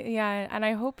 And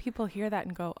I hope people hear that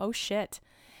and go, oh shit.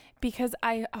 Because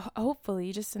I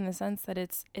hopefully, just in the sense that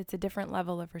it's a different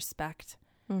level of respect.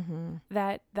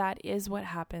 That is what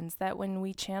happens, that when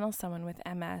we channel someone with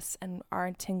MS and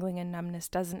our tingling and numbness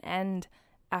doesn't end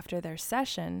after their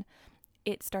session,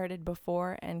 it started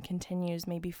before and continues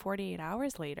maybe 48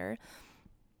 hours later,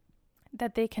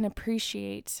 that they can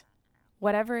appreciate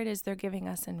whatever it is they're giving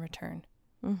us in return.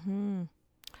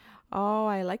 Oh,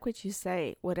 I like what you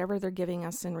say, whatever they're giving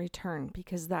us in return,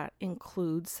 because that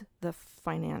includes the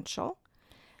financial,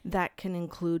 That can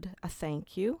include a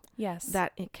thank you. Yes.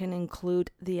 That it can include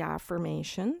the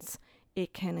affirmations.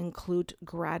 It can include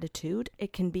gratitude.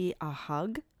 It can be a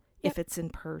hug if it's in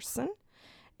person.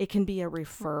 It can be a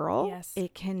referral. Yes.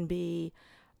 It can be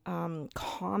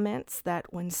comments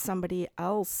that when somebody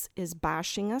else is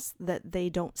bashing us, that they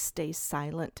don't stay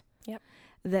silent. Yep.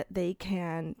 That they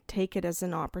can take it as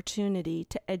an opportunity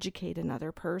to educate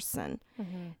another person.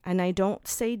 Mm-hmm. And I don't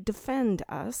say defend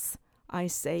us. I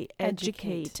say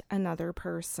educate another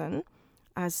person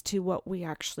as to what we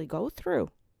actually go through.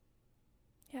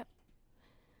 Yep.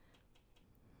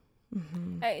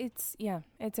 Mm-hmm.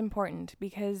 It's important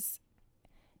because,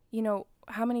 you know,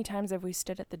 how many times have we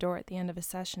stood at the door at the end of a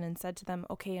session and said to them,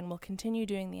 okay, and we'll continue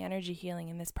doing the energy healing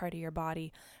in this part of your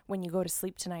body when you go to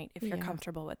sleep tonight, if you're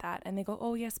comfortable with that. And they go,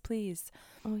 oh, yes, please.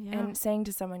 Oh, yeah. And saying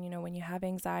to someone, you know, when you have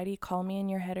anxiety, call me in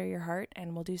your head or your heart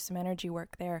and we'll do some energy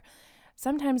work there.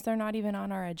 Sometimes they're not even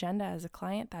on our agenda as a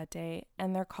client that day,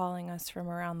 and they're calling us from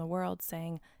around the world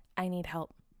saying, I need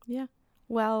help. Yeah.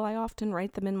 Well, I often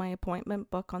write them in my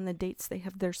appointment book on the dates they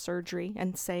have their surgery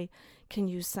and say, can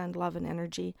you send love and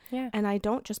energy? Yeah. And I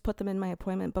don't just put them in my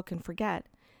appointment book and forget.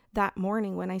 That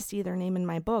morning when I see their name in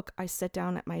my book, I sit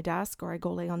down at my desk or I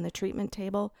go lay on the treatment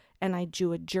table and I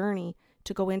do a journey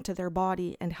to go into their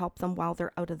body and help them while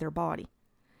they're out of their body.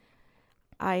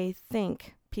 I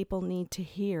think people need to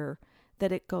hear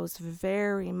that it goes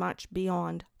very much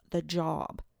beyond the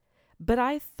job. But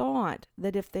I thought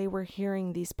that if they were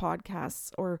hearing these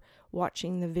podcasts or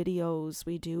watching the videos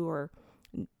we do or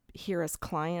hear as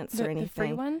clients or anything. The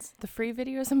free ones? The free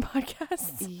videos and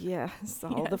podcasts? Yes,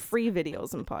 all the free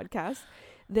videos and podcasts.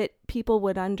 That people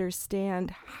would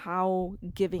understand how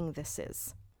giving this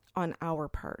is on our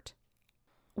part.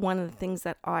 One of the things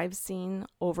that I've seen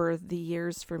over the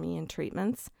years for me in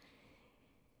treatments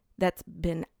that's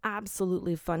been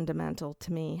absolutely fundamental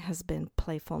to me has been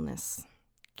playfulness.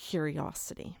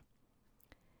 Curiosity,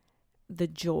 the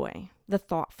joy, the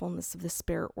thoughtfulness of the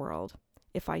spirit world.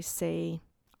 If I say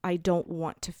I don't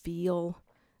want to feel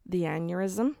the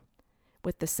aneurysm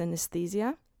with the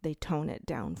synesthesia, they tone it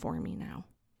down for me now.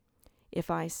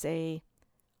 If I say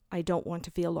I don't want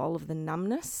to feel all of the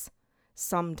numbness,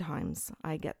 sometimes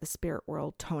I get the spirit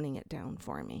world toning it down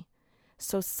for me.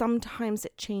 So sometimes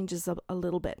it changes a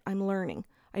little bit. I'm learning.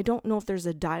 I don't know if there's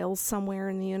a dial somewhere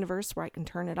in the universe where I can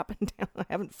turn it up and down. I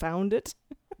haven't found it.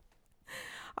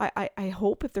 I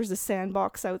hope if there's a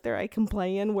sandbox out there I can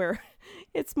play in where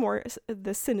it's more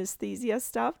the synesthesia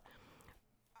stuff.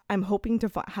 I'm hoping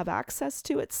to have access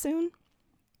to it soon.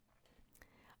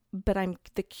 But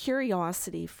the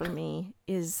curiosity for me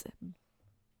is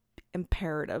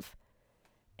imperative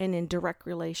and in direct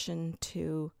relation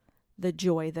to the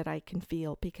joy that I can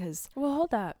feel because... Well,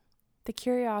 hold up. The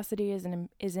curiosity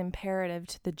is imperative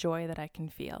to the joy that I can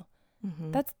feel.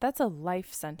 Mm-hmm. That's a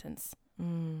life sentence.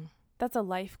 Mm. That's a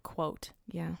life quote.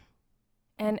 Yeah.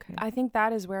 And I think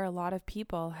that is where a lot of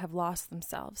people have lost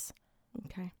themselves.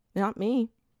 Okay. Not me.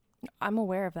 I'm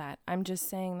aware of that. I'm just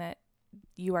saying that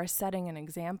you are setting an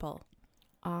example.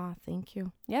 Ah, thank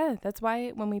you. Yeah, that's why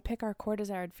when we pick our core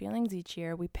desired feelings each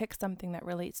year, we pick something that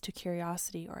relates to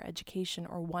curiosity or education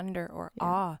or wonder or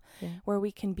awe, where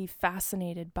we can be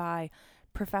fascinated by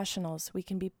professionals. We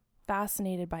can be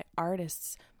fascinated by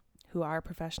artists who are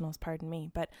professionals, pardon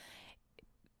me, but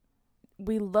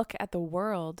we look at the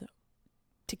world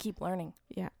to keep learning.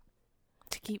 Yeah.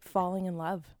 To keep falling in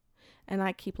love. And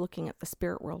I keep looking at the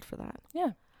spirit world for that.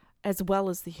 Yeah. As well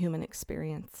as the human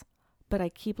experience. But I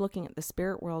keep looking at the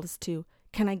spirit world as to,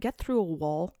 can I get through a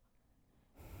wall?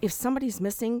 If somebody's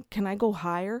missing, can I go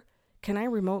higher? Can I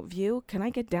remote view? Can I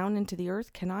get down into the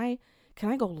earth? Can I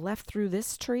go left through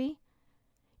this tree?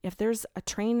 If there's a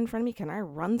train in front of me, can I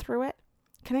run through it?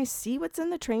 Can I see what's in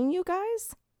the train, you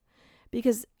guys?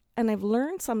 And I've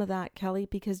learned some of that, Kelly,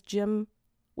 because Jim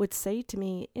would say to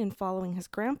me in following his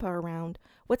grandpa around,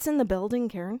 what's in the building,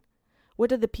 Karen? What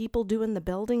do the people do in the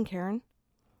building, Karen?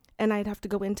 And I'd have to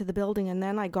go into the building. And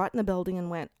then I got in the building and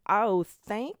went, oh,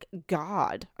 thank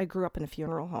God I grew up in a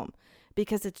funeral home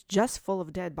because it's just full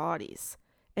of dead bodies.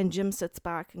 And Jim sits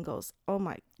back and goes, oh,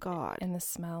 my God. And the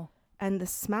smell.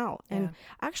 And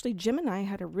actually, Jim and I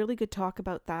had a really good talk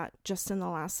about that just in the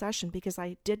last session because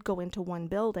I did go into one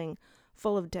building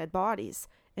full of dead bodies.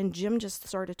 And Jim just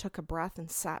sort of took a breath and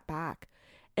sat back.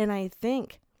 And I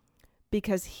think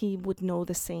because he would know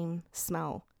the same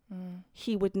smell.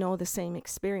 He would know the same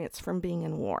experience from being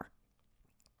in war.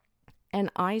 And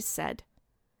I said,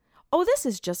 oh, this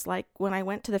is just like when I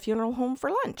went to the funeral home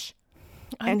for lunch.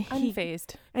 I'm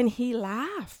unfazed. And he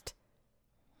laughed.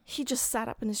 He just sat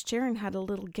up in his chair and had a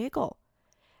little giggle.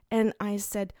 And I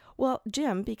said, well,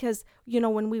 Jim, because,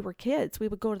 when we were kids, we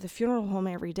would go to the funeral home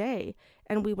every day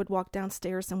and we would walk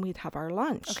downstairs and we'd have our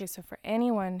lunch. Okay, so for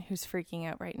anyone who's freaking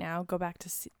out right now, go back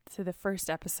to the first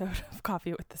episode of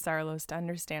Coffee with the Sarlos to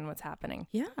understand what's happening.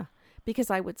 Yeah, because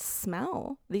I would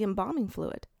smell the embalming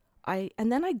fluid. And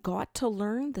then I got to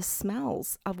learn the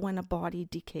smells of when a body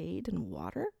decayed in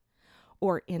water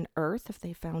or in earth if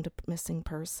they found a missing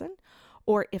person,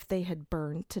 or if they had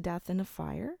burned to death in a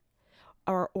fire.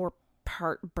 Or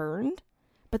part burned,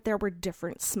 but there were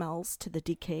different smells to the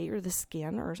decay or the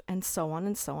skin and so on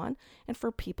and so on. And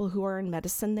for people who are in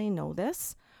medicine, they know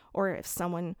this. Or if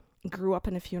someone grew up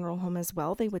in a funeral home as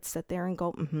well, they would sit there and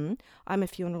go, I'm a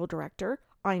funeral director.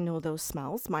 I know those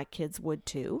smells. My kids would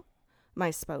too.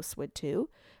 My spouse would too.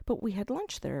 But we had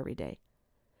lunch there every day.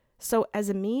 So as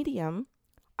a medium,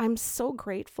 I'm so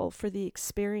grateful for the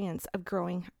experience of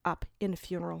growing up in a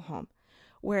funeral home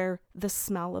where the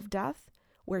smell of death,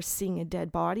 where seeing a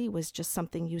dead body was just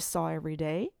something you saw every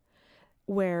day,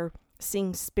 where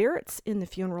seeing spirits in the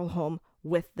funeral home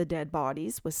with the dead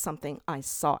bodies was something I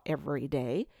saw every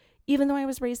day, even though I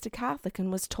was raised a Catholic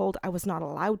and was told I was not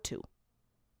allowed to.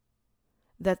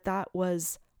 That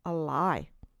was a lie,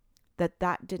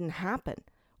 that didn't happen.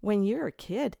 When you're a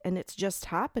kid and it's just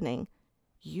happening,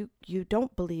 you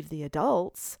don't believe the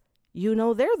adults. You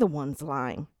know they're the ones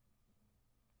lying.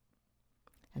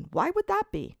 And why would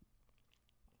that be?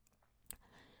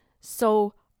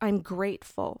 So I'm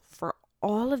grateful for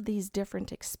all of these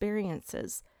different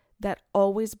experiences that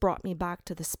always brought me back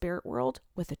to the spirit world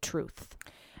with a truth.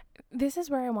 This is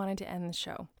where I wanted to end the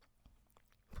show.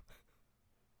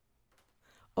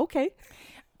 Okay.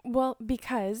 Well,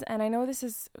 because, and I know this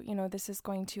is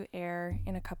going to air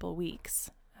in a couple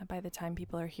weeks by the time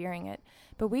people are hearing it,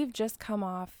 but we've just come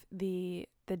off the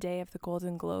day of the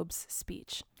Golden Globes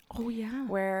speech. Oh, yeah.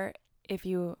 Where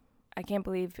I can't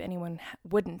believe anyone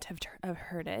wouldn't have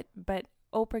heard it, but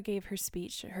Oprah gave her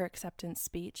speech, her acceptance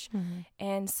speech,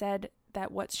 and said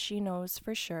that what she knows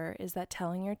for sure is that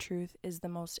telling your truth is the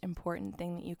most important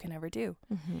thing that you can ever do.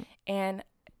 Mm-hmm. And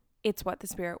it's what the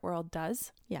spirit world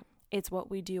does. Yeah. It's what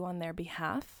we do on their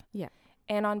behalf. Yeah.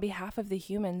 And on behalf of the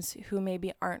humans who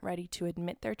maybe aren't ready to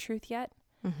admit their truth yet,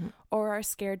 or are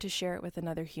scared to share it with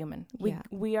another human.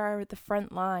 We are the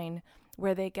front line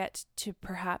where they get to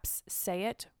perhaps say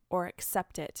it or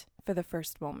accept it for the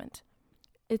first moment.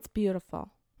 It's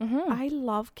beautiful. Mm-hmm. I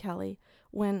love, Kelly,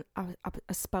 when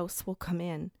a spouse will come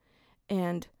in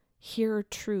and hear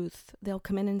truth. They'll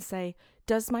come in and say,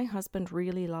 does my husband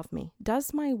really love me?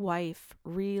 Does my wife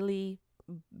really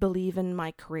believe in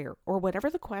my career? Or whatever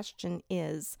the question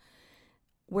is,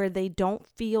 where they don't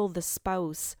feel the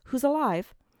spouse who's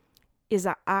alive is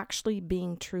actually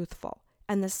being truthful.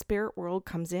 And the spirit world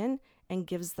comes in and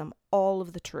gives them all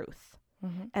of the truth.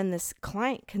 Mm-hmm. And this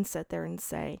client can sit there and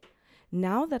say,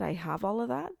 now that I have all of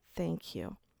that, thank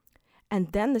you.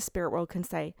 And then the spirit world can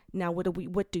say, now what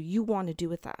do you want to do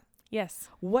with that? Yes.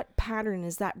 What pattern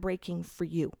is that breaking for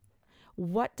you?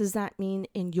 What does that mean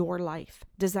in your life?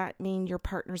 Does that mean your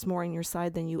partner's more on your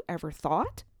side than you ever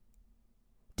thought?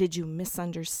 Did you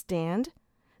misunderstand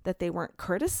that they weren't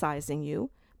criticizing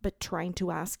you, but trying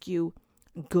to ask you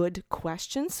good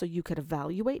questions so you could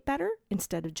evaluate better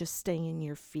instead of just staying in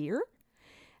your fear?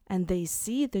 And they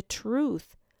see the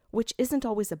truth, which isn't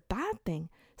always a bad thing.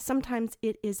 Sometimes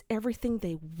it is everything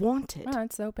they wanted. Oh,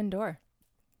 it's the open door.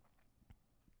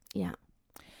 Yeah.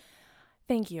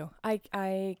 Thank you.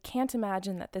 I can't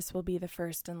imagine that this will be the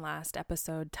first and last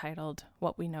episode titled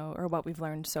What We Know or What We've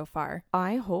Learned So Far.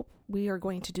 I hope we are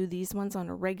going to do these ones on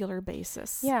a regular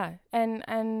basis. Yeah.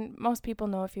 And most people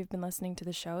know, if you've been listening to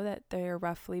the show, that they're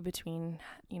roughly between,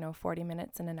 40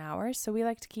 minutes and an hour. So we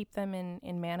like to keep them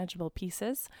in manageable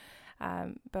pieces.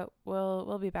 But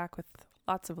we'll be back with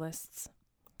lots of lists.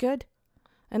 Good.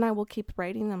 And I will keep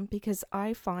writing them because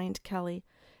I find, Kelly,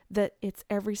 that it's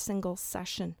every single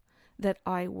session that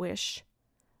I wish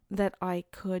that I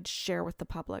could share with the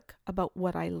public about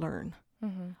what I learn.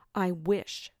 Mm-hmm. I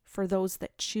wish for those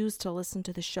that choose to listen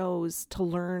to the shows to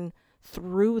learn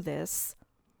through this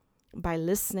by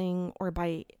listening or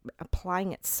by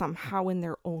applying it somehow in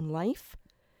their own life,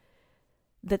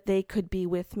 that they could be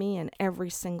with me in every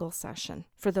single session.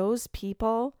 For those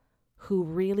people who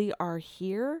really are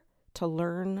here to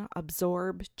learn,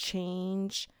 absorb,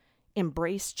 change,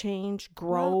 embrace change,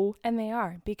 grow. Well, and they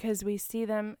are, because we see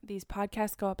them, these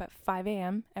podcasts go up at 5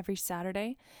 a.m. every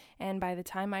Saturday. And by the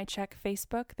time I check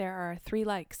Facebook, there are 3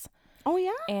 likes. Oh,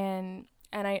 yeah. And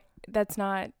that's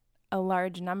not a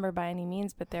large number by any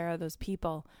means, but there are those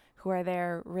people who are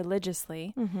there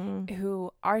religiously,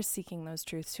 who are seeking those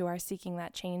truths, who are seeking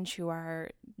that change, who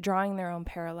are drawing their own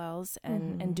parallels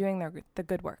and doing the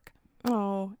good work.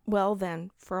 Oh, well then,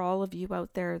 for all of you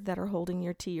out there that are holding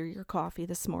your tea or your coffee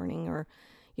this morning, or,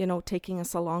 taking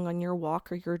us along on your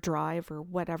walk or your drive or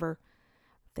whatever,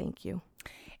 thank you.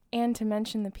 And to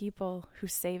mention the people who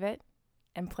save it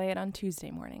and play it on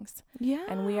Tuesday mornings. Yeah.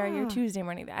 And we are your Tuesday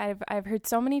morning. I've heard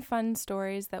so many fun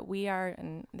stories that we are,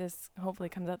 and this hopefully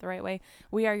comes out the right way,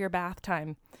 we are your bath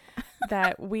time.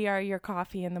 That we are your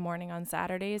coffee in the morning on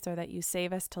Saturdays, or that you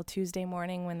save us till Tuesday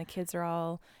morning when the kids are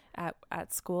all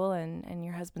at school and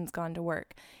your husband's gone to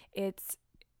work. It's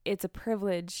a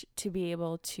privilege to be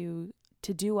able to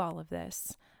do all of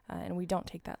this, and we don't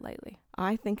take that lightly.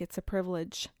 I think it's a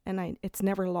privilege, and it's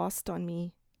never lost on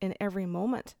me in every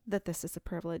moment that this is a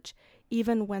privilege.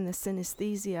 Even when the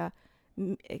synesthesia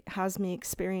has me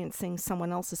experiencing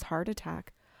someone else's heart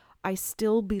attack, I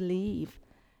still believe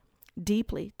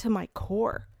deeply to my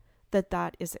core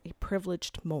that is a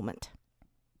privileged moment.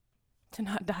 To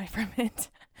not die from it.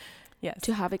 Yes.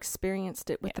 To have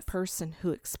experienced it with the person who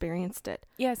experienced it.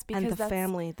 Yes, because and the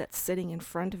family that's sitting in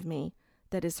front of me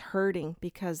that is hurting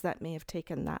because that may have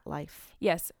taken that life.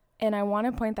 Yes. And I want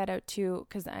to point that out too,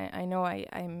 because I know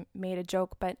I made a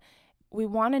joke, but we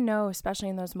want to know, especially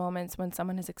in those moments when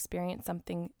someone has experienced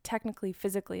something technically,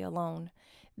 physically alone,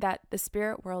 that the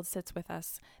spirit world sits with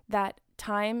us, that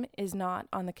time is not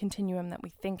on the continuum that we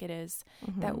think it is,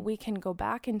 that we can go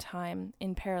back in time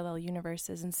in parallel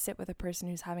universes and sit with a person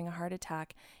who's having a heart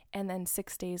attack, and then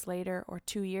 6 days later or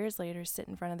 2 years later sit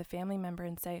in front of the family member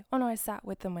and say, oh no, I sat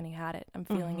with them when he had it. I'm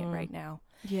feeling it right now.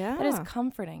 Yeah. That is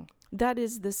comforting. That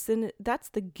is that's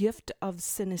the gift of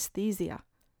synesthesia.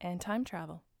 And time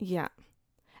travel. Yeah.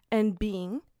 And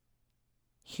being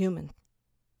human.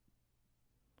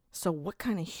 So what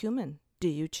kind of human do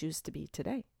you choose to be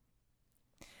today?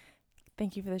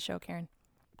 Thank you for the show, Karen.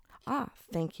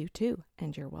 Thank you too,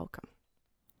 and you're welcome.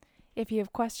 If you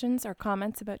have questions or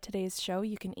comments about today's show,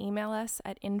 you can email us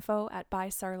at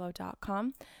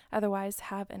info@bysarlo.com. Otherwise,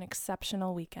 have an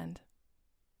exceptional weekend.